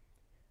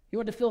 He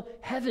wanted to fill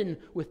heaven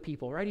with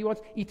people, right? He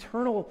wants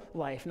eternal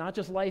life, not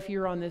just life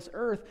here on this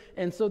earth.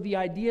 And so the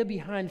idea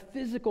behind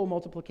physical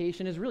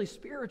multiplication is really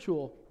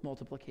spiritual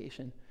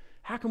multiplication.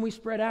 How can we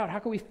spread out? How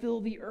can we fill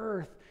the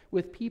earth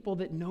with people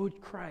that know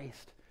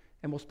Christ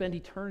and will spend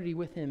eternity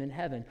with him in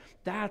heaven?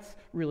 That's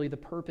really the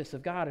purpose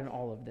of God in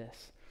all of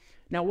this.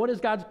 Now, what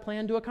is God's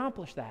plan to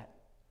accomplish that?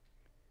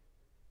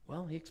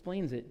 Well, he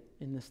explains it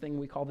in this thing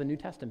we call the New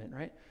Testament,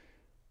 right?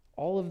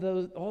 All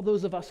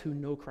those of us who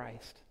know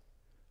Christ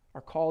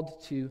are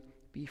called to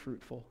be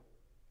fruitful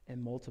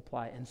and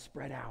multiply and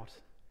spread out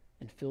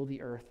and fill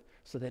the earth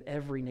so that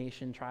every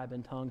nation, tribe,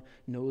 and tongue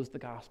knows the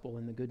gospel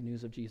and the good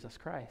news of Jesus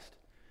Christ.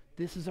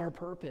 This is our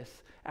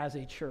purpose as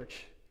a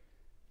church.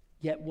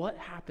 Yet what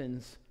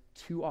happens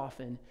too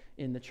often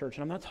in the church?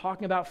 And I'm not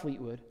talking about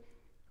Fleetwood.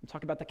 I'm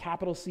talking about the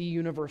capital C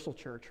universal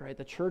church, right?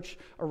 The church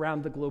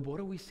around the globe. What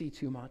do we see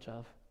too much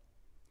of?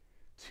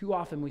 Too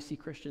often we see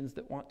Christians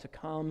that want to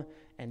come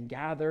and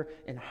gather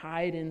and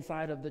hide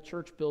inside of the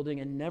church building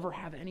and never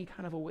have any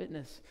kind of a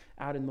witness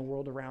out in the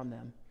world around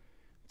them.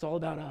 It's all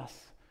about us,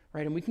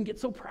 right? And we can get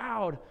so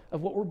proud of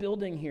what we're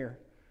building here.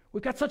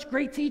 We've got such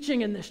great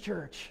teaching in this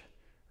church,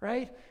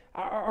 right?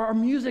 Our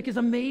music is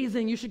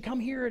amazing. You should come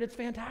hear it. It's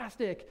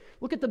fantastic.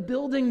 Look at the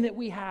building that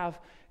we have.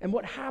 And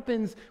what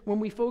happens when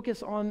we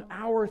focus on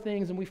our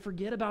things and we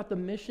forget about the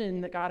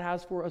mission that God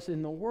has for us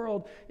in the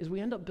world is we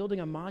end up building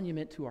a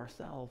monument to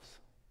ourselves.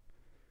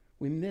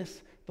 We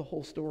miss the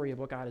whole story of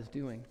what God is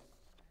doing.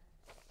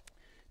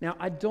 Now,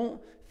 I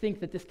don't think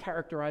that this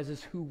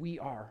characterizes who we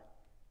are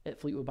at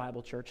Fleetwood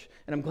Bible Church,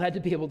 and I'm glad to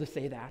be able to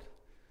say that.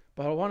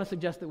 But I want to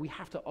suggest that we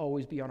have to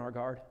always be on our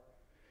guard.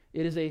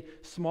 It is a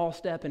small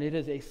step, and it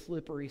is a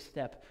slippery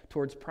step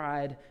towards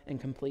pride and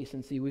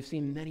complacency. We've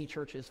seen many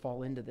churches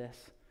fall into this.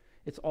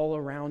 It's all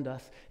around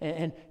us,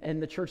 and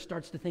the church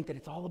starts to think that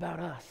it's all about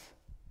us,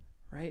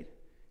 right?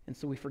 And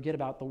so we forget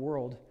about the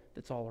world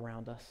that's all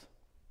around us.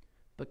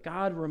 But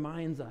God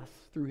reminds us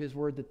through his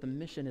word that the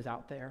mission is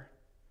out there.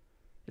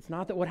 It's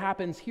not that what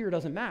happens here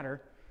doesn't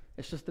matter.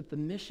 It's just that the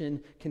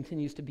mission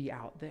continues to be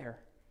out there.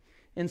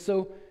 And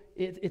so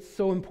it's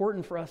so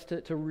important for us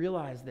to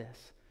realize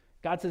this.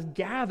 God says,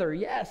 gather,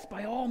 yes,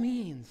 by all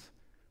means,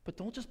 but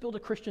don't just build a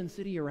Christian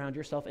city around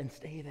yourself and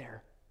stay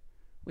there.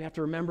 We have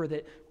to remember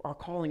that our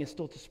calling is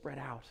still to spread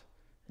out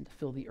and to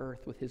fill the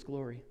earth with his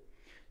glory.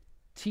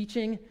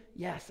 Teaching,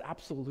 yes,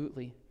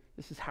 absolutely.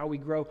 This is how we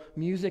grow.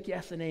 Music,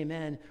 yes and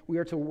amen. We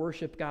are to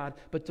worship God,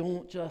 but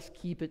don't just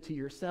keep it to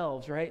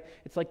yourselves, right?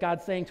 It's like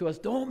God saying to us,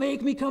 don't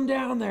make me come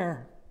down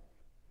there.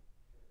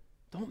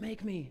 Don't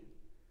make me.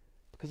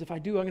 Because if I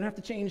do, I'm going to have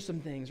to change some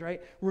things,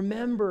 right?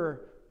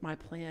 Remember my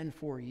plan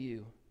for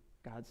you,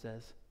 God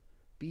says.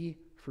 Be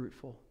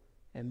fruitful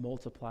and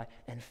multiply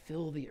and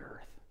fill the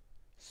earth.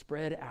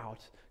 Spread out.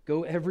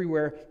 Go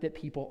everywhere that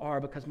people are,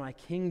 because my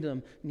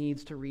kingdom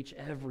needs to reach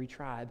every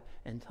tribe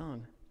and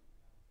tongue.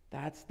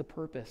 That's the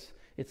purpose.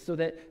 It's so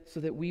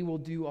that we will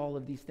do all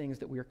of these things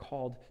that we are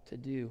called to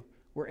do.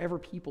 Wherever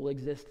people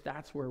exist,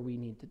 that's where we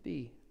need to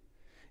be.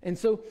 And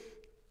so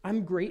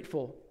I'm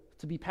grateful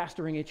to be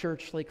pastoring a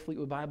church like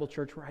Fleetwood Bible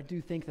Church, where I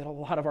do think that a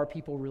lot of our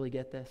people really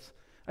get this.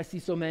 I see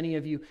so many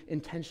of you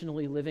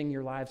intentionally living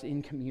your lives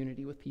in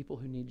community with people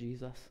who need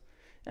Jesus.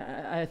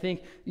 I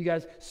think you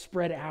guys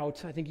spread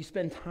out. I think you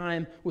spend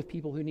time with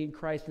people who need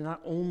Christ, and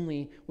not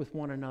only with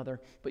one another.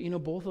 But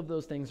both of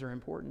those things are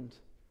important.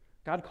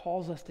 God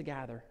calls us to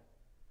gather,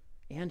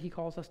 and he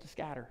calls us to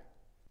scatter.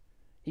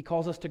 He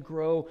calls us to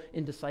grow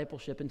in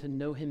discipleship and to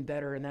know him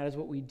better, and that is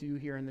what we do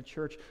here in the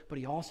church. But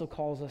he also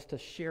calls us to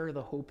share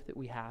the hope that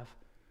we have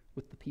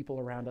with the people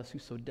around us who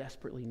so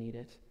desperately need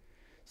it.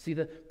 See,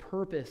 the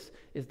purpose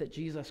is that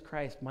Jesus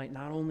Christ might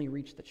not only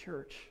reach the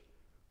church,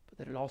 but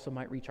that it also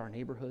might reach our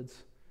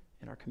neighborhoods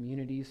and our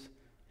communities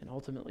and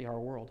ultimately our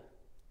world.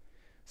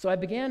 So I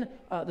began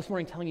this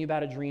morning telling you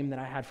about a dream that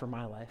I had for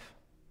my life.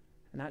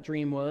 And that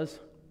dream was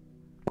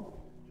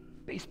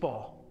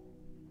baseball.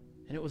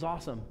 And it was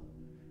awesome.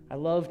 I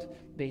loved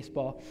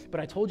baseball. But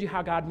I told you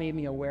how God made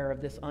me aware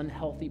of this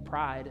unhealthy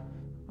pride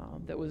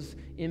that was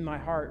in my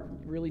heart,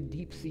 really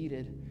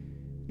deep-seated.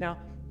 Now,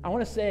 I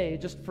want to say,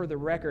 just for the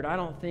record, I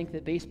don't think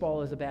that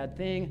baseball is a bad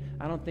thing.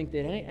 I don't think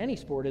that any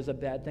sport is a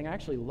bad thing. I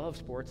actually love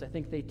sports. I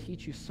think they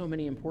teach you so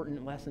many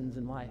important lessons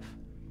in life.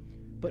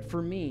 But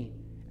for me,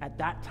 at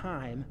that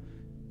time,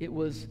 it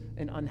was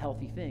an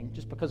unhealthy thing,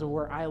 just because of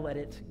where I let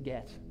it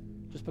get,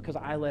 just because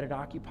I let it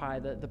occupy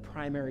the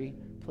primary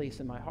place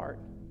in my heart.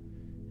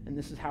 And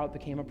this is how it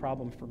became a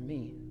problem for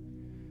me.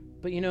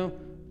 But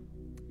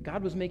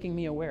God was making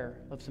me aware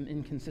of some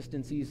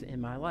inconsistencies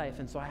in my life,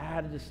 and so I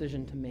had a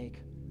decision to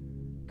make.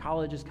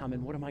 College is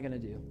coming. What am I going to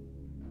do?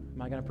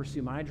 Am I going to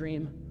pursue my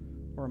dream,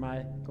 or am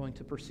I going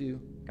to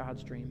pursue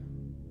God's dream?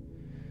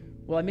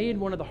 Well, I made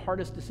one of the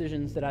hardest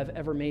decisions that I've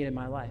ever made in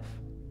my life.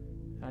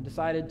 I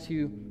decided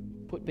to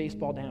put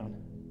baseball down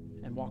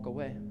and walk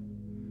away.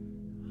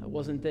 It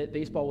wasn't that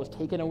baseball was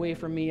taken away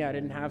from me. I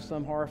didn't have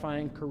some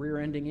horrifying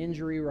career-ending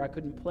injury where I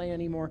couldn't play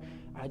anymore.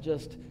 I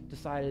just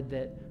decided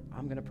that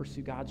I'm going to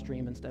pursue God's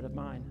dream instead of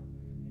mine.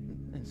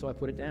 And so I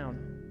put it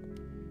down.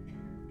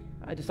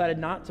 I decided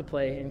not to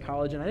play in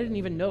college, and I didn't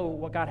even know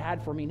what God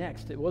had for me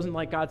next. It wasn't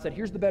like God said,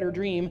 here's the better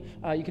dream.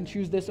 You can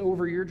choose this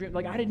over your dream.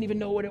 I didn't even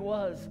know what it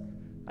was.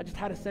 I just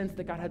had a sense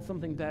that God had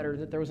something better,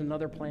 that there was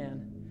another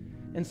plan.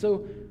 And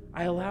so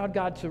I allowed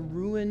God to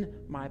ruin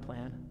my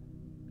plan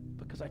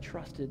because I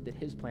trusted that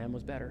his plan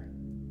was better.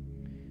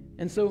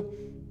 And so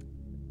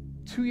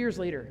 2 years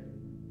later,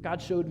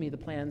 God showed me the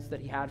plans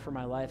that he had for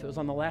my life. It was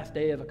on the last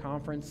day of a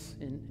conference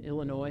in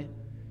Illinois.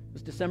 It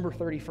was December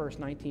 31st,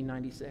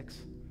 1996.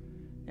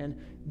 And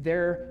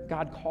there,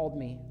 God called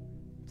me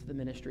to the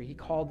ministry. He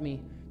called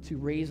me to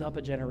raise up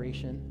a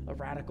generation of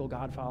radical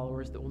God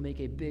followers that will make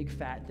a big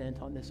fat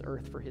dent on this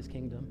earth for his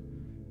kingdom.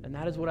 And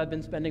that is what I've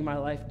been spending my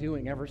life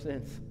doing ever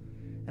since.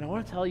 And I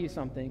want to tell you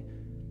something.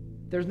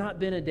 There's not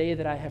been a day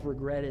that I have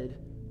regretted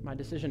my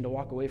decision to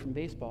walk away from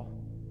baseball.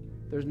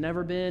 There's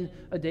never been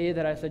a day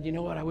that I said, you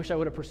know what, I wish I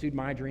would have pursued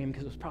my dream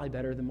because it was probably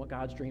better than what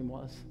God's dream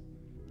was.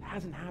 It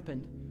hasn't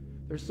happened.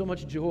 There's so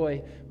much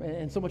joy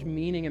and so much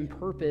meaning and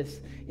purpose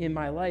in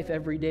my life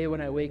every day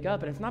when I wake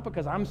up. And it's not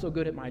because I'm so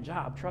good at my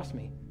job. Trust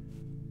me.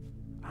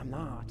 I'm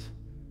not.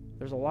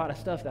 There's a lot of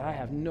stuff that I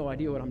have no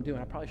idea what I'm doing.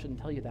 I probably shouldn't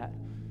tell you that.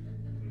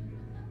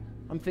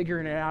 I'm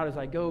figuring it out as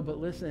I go. But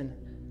listen,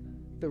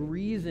 the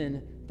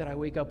reason that I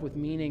wake up with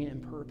meaning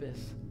and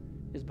purpose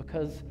is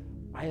because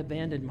I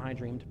abandoned my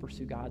dream to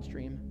pursue God's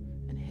dream.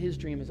 And his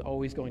dream is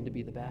always going to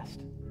be the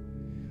best.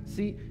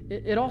 See,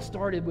 it all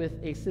started with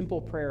a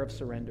simple prayer of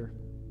surrender.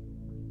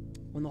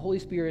 When the Holy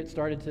Spirit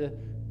started to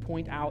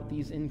point out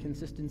these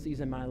inconsistencies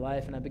in my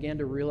life, and I began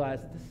to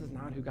realize that this is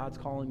not who God's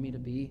calling me to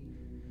be.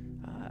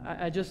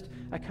 I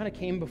kind of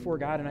came before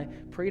God and I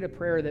prayed a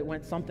prayer that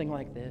went something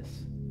like this.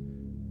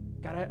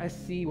 God, I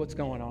see what's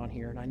going on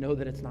here, and I know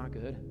that it's not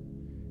good.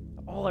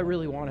 All I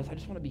really want is I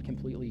just want to be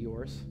completely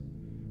yours.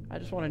 I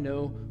just want to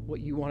know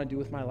what you want to do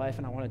with my life,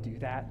 and I want to do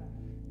that.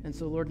 And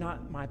so, Lord,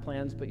 not my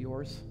plans, but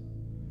yours.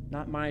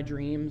 Not my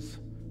dreams,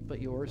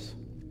 but yours.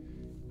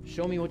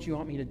 Show me what you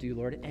want me to do,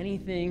 Lord.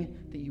 Anything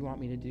that you want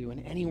me to do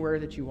and anywhere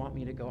that you want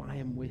me to go, I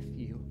am with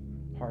you,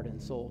 heart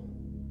and soul.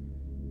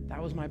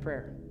 That was my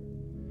prayer.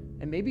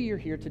 And maybe you're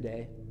here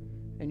today,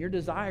 and your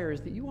desire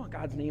is that you want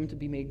God's name to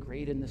be made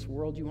great in this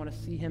world. You want to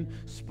see him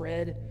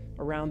spread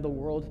around the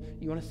world.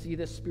 You want to see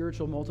this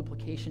spiritual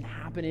multiplication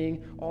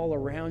happening all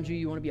around you.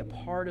 You want to be a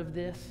part of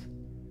this.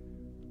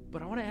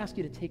 But I want to ask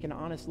you to take an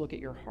honest look at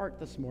your heart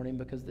this morning,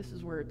 because this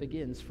is where it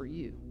begins for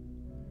you.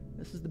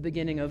 This is the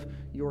beginning of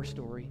your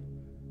story.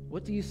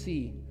 What do you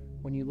see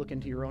when you look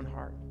into your own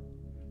heart?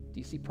 Do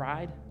you see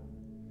pride?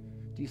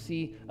 Do you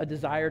see a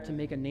desire to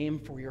make a name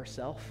for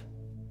yourself?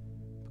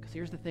 Because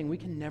here's the thing, we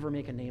can never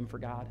make a name for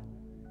God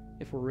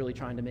if we're really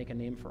trying to make a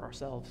name for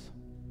ourselves.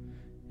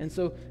 And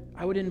so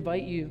I would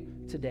invite you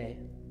today,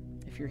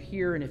 if you're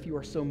here and if you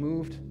are so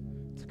moved,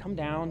 to come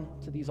down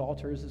to these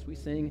altars as we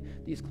sing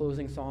these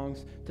closing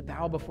songs, to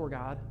bow before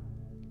God,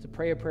 to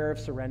pray a prayer of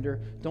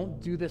surrender.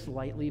 Don't do this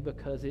lightly,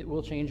 because it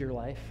will change your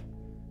life.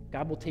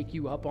 God will take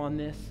you up on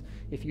this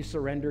if you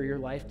surrender your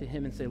life to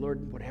him and say,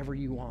 Lord, whatever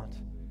you want.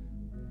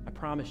 I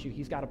promise you,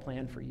 he's got a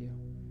plan for you.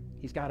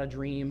 He's got a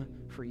dream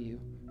for you,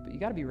 but you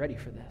got to be ready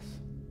for this.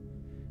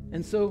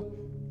 And so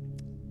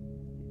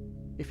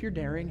if you're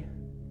daring,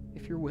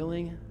 if you're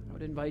willing, I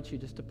would invite you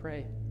just to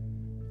pray,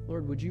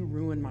 Lord, would you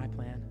ruin my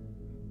plan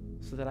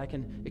so that I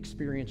can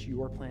experience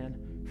your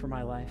plan for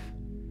my life?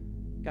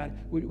 God,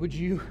 would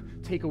you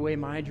take away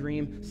my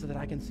dream so that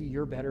I can see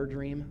your better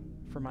dream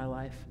for my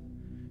life?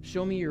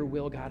 Show me your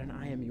will, God, and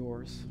I am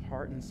yours,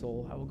 heart and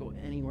soul. I will go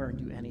anywhere and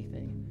do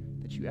anything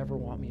that you ever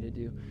want me to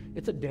do.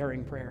 It's a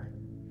daring prayer,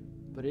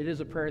 but it is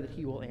a prayer that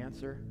he will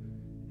answer,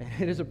 and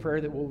it is a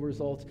prayer that will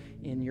result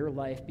in your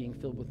life being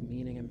filled with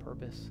meaning and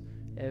purpose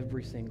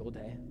every single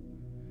day.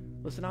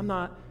 Listen, I'm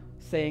not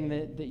saying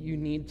that you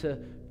need to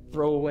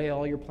throw away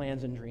all your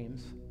plans and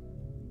dreams.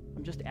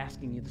 I'm just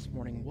asking you this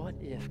morning, what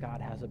if God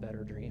has a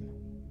better dream?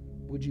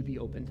 Would you be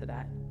open to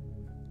that?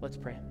 Let's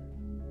pray.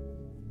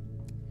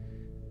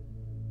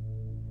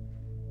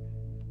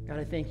 God,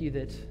 I thank you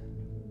that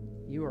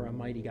you are a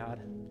mighty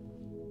God.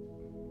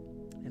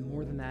 And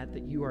more than that,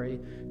 that you are a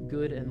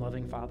good and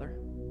loving Father.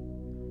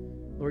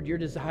 Lord, your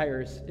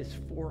desire is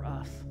for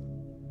us.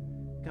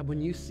 God,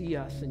 when you see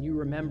us and you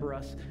remember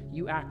us,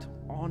 you act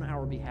on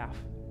our behalf.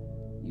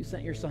 You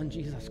sent your Son,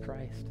 Jesus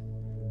Christ,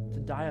 to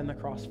die on the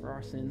cross for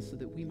our sins so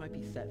that we might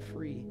be set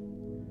free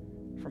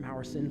from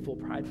our sinful,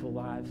 prideful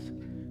lives.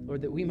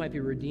 Lord, that we might be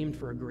redeemed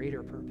for a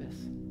greater purpose.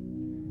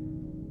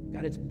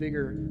 God, it's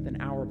bigger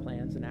than our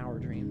plans and our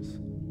dreams.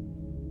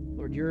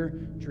 Lord, your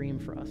dream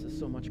for us is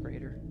so much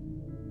greater.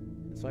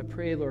 And so I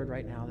pray, Lord,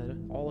 right now that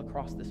all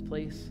across this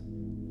place,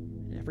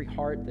 and every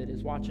heart that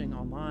is watching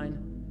online,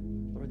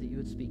 Lord, that you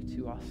would speak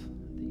to us,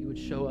 that you would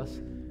show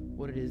us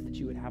what it is that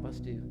you would have us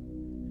do,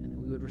 and that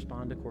we would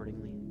respond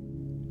accordingly.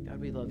 God,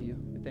 we love you.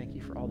 We thank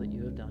you for all that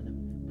you have done.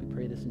 We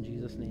pray this in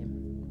Jesus'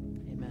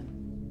 name. Amen.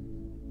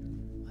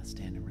 Let's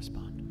stand and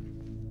respond.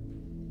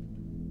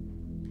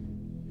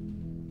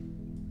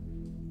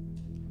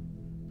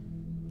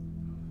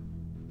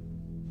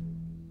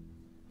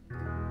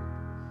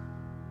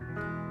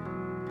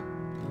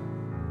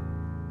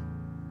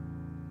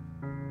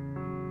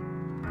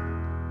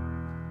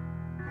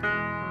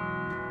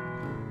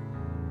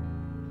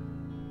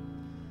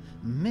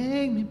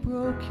 Make me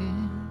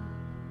broken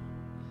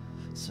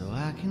so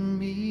I can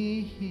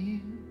be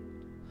healed,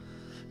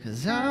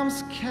 'cause I'm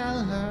so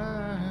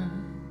calloused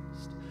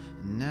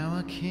and now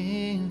I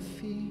can't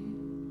feel.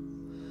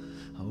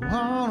 I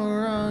wanna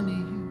run to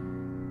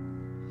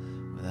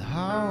you with a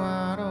heart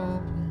wide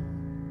open.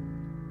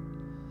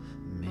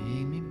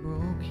 Make me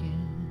broken.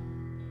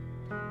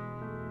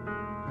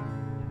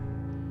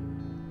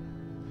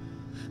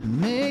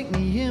 Make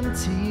me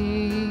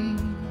empty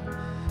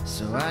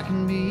so I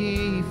can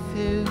be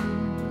filled,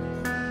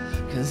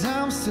 'cause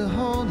I'm still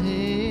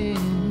holding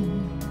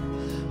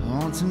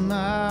on to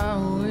my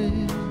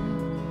will.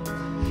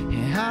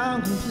 Yeah,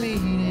 I'm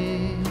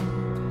completed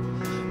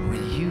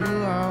when you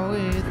are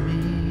with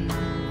me.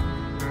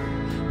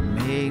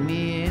 Make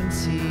me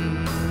empty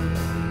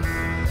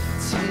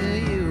till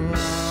you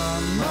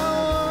are my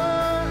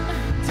one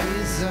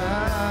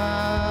desire,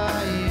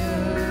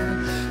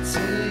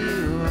 till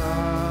you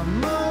are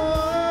my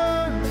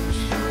one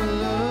true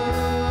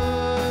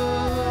love,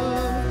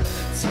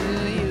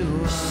 till you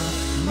are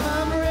my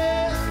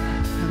breath,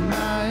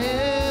 my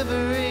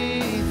everything.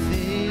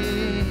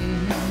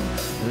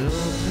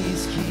 Lord,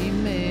 please keep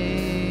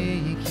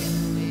making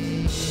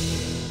me.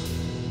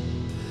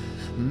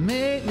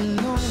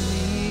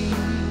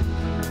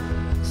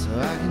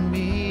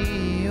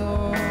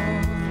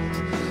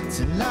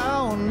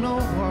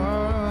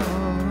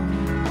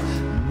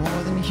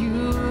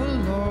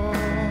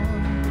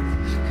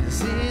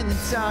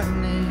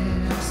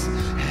 darkness,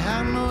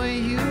 I know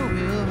you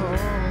will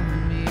hold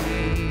me.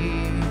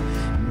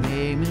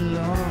 Make me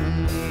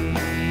lonely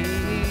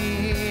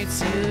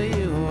till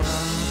you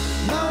are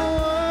my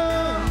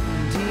one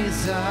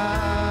desire,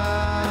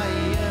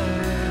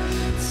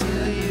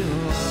 till you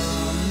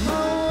are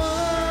my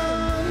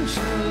one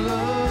true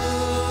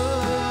love,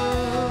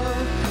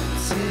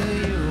 till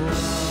you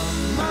are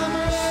my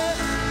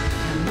breath,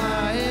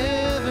 my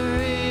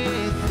everything.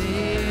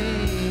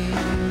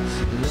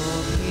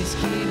 Lord, please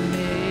keep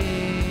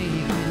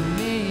making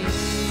me.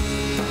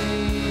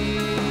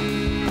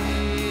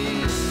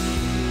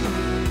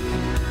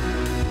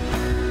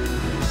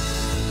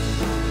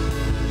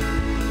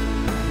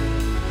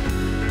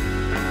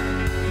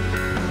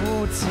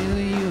 Oh, till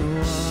you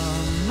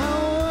are my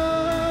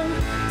one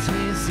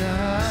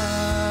desire,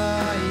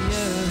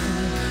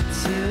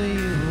 till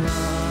you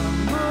are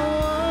my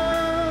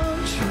one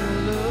true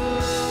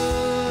love,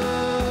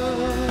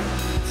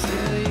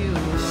 till you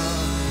are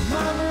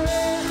my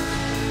breath,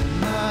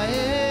 my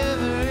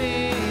everything.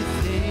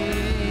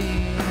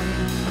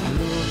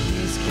 Lord,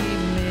 please keep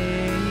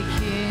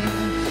making.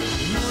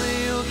 No,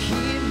 you'll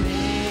keep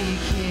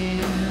making.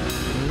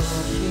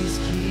 Lord, please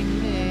keep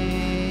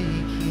making.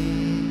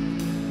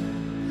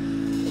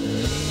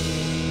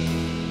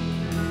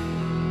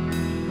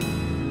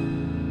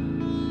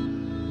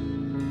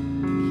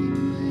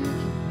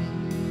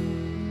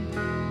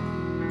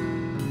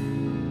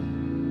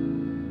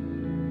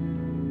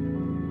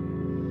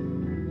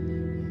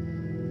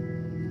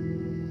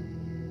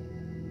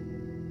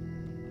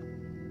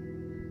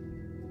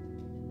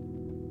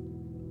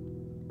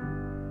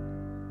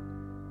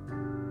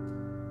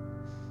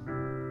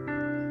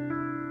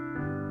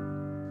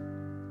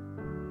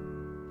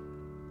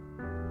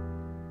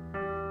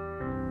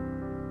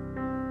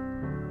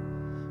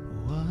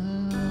 What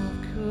love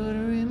could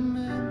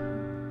remember,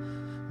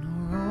 no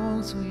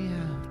wrongs we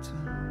have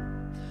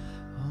done.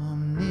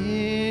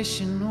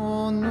 Omniscient,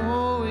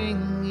 all-knowing,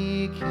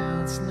 He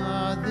counts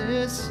not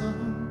the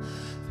sum.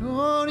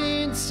 Thrown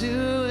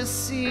into a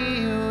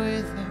sea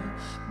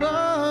without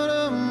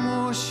bottom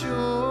or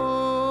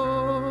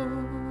shore.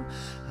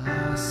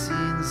 Our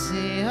sins,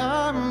 they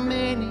are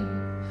many,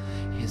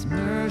 His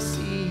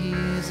mercy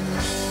is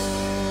more.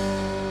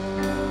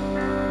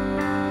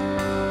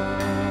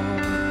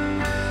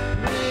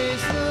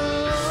 Praise the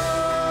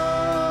Lord,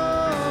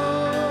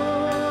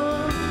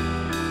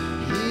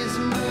 His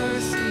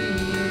mercy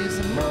is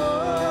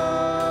more.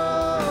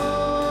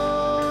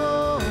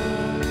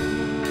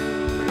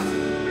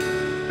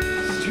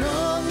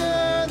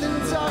 Stronger than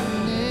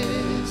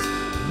darkness,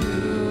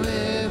 new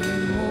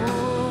every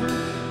morn.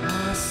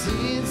 Our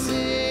sins,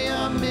 they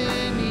are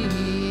many,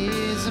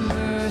 His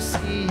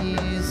mercy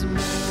is more.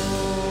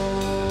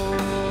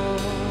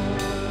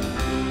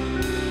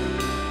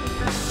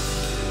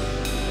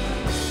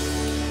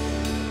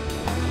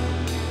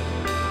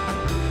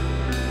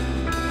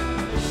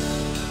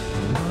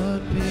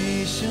 What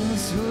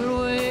patience would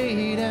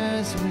wait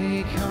as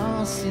we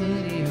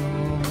constantly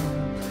roam.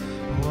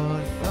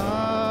 What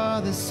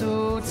Father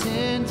so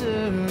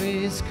tender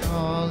is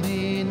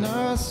calling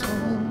us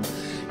home.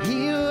 He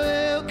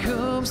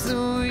welcomes the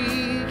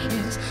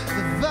weakness,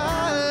 the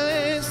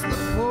violence, the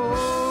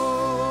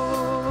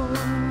poor.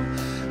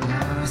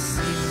 Our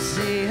sins,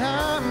 they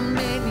are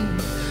many,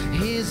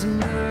 His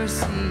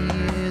mercy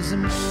is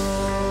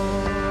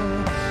more.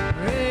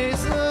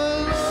 Praise the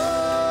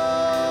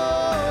Lord,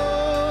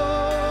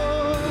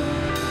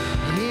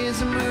 His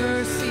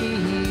mercy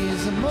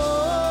is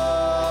more.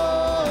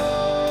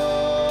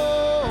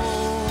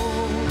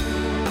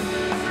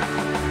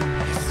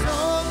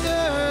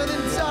 Stronger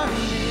than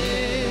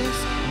darkness,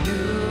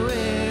 new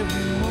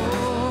every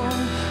morn.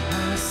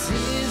 Our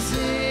sins,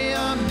 they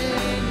are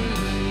many,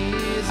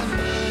 His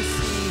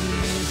mercy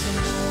is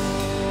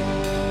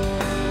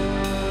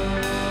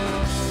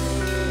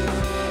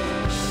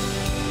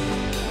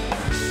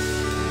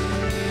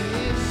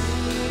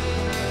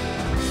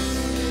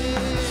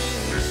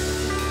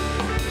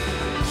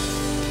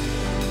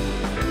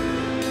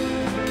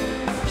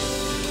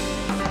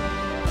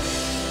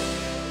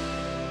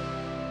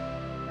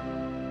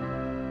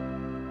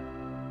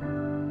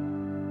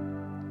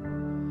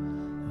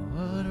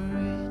What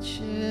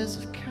riches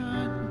of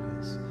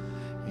kindness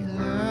He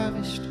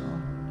lavished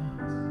on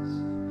us.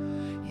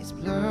 His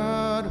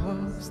blood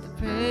was the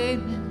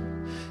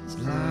payment, His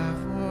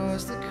life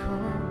was the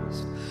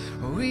cost.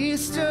 We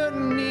stood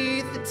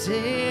beneath the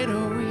debt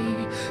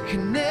we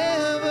could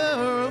never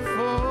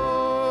afford.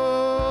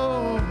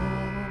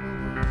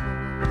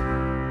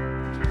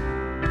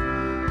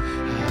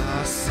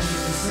 Our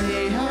sins,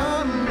 they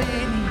are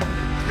many,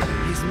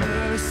 His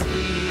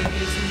mercy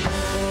is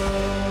more.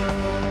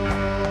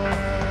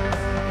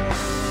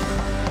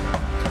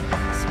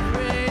 So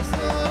praise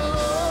the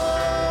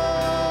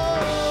Lord,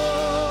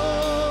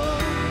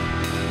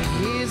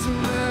 His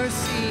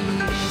mercy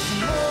is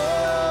more.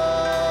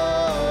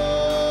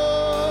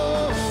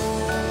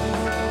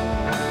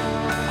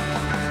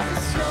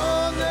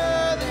 Stronger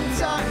than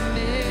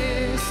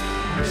darkness,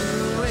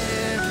 new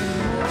every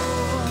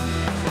morn.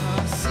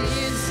 Our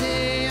sins,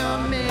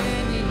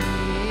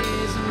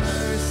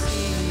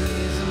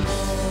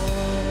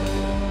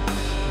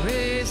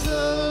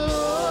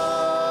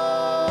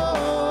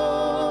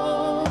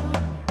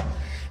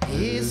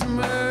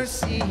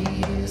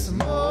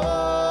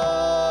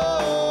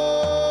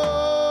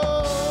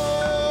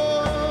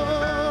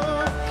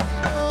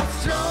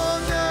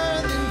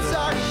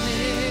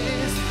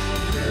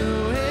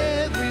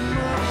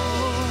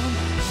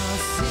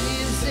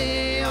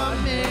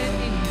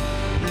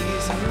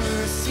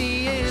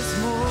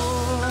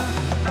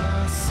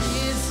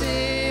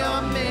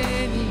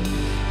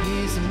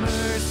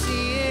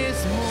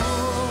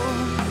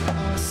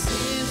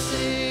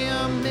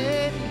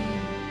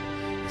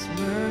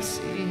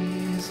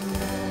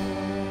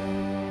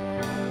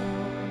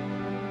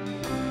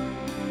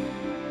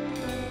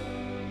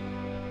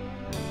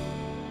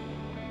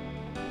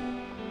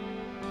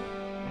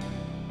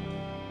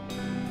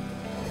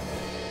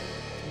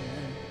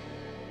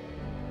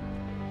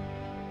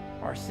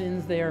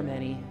 sins, they are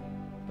many,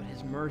 but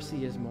his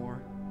mercy is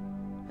more.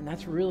 And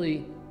that's really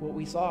what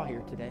we saw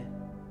here today.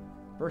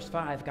 Verse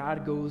 5,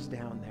 God goes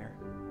down there.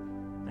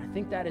 And I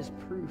think that is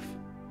proof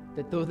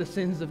that though the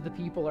sins of the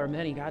people are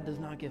many, God does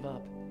not give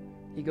up.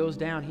 He goes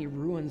down, he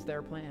ruins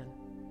their plan.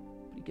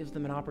 But he gives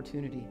them an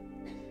opportunity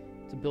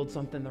to build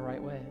something the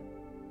right way.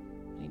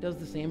 And he does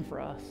the same for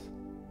us.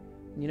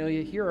 You know,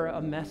 you hear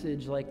a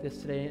message like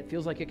this today, and it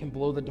feels like it can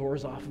blow the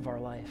doors off of our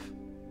life.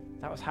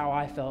 That was how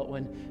I felt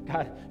when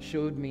God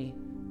showed me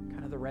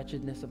kind of the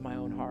wretchedness of my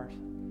own heart,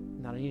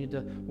 and that I needed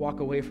to walk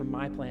away from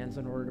my plans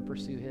in order to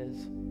pursue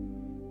his.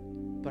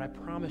 But I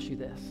promise you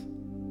this,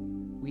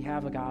 we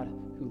have a God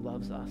who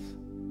loves us,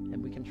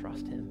 and we can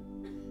trust him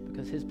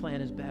because his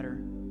plan is better.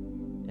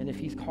 And if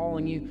he's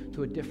calling you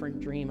to a different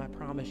dream, I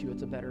promise you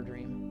it's a better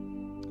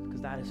dream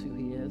because that is who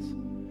he is.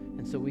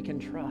 And so we can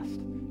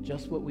trust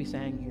just what we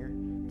sang here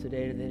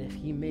today, that if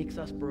he makes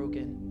us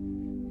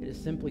broken, it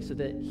is simply so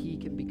that he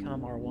can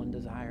become our one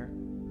desire,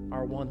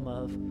 our one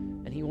love,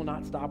 and he will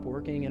not stop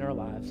working in our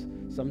lives.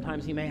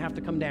 Sometimes he may have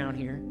to come down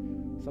here.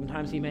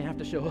 Sometimes he may have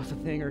to show us a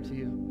thing or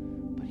two,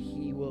 but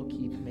he will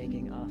keep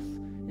making us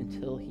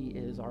until he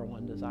is our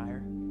one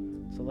desire.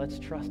 So let's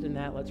trust in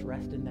that. Let's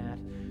rest in that.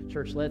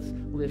 Church, let's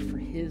live for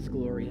his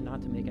glory and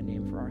not to make a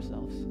name for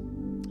ourselves.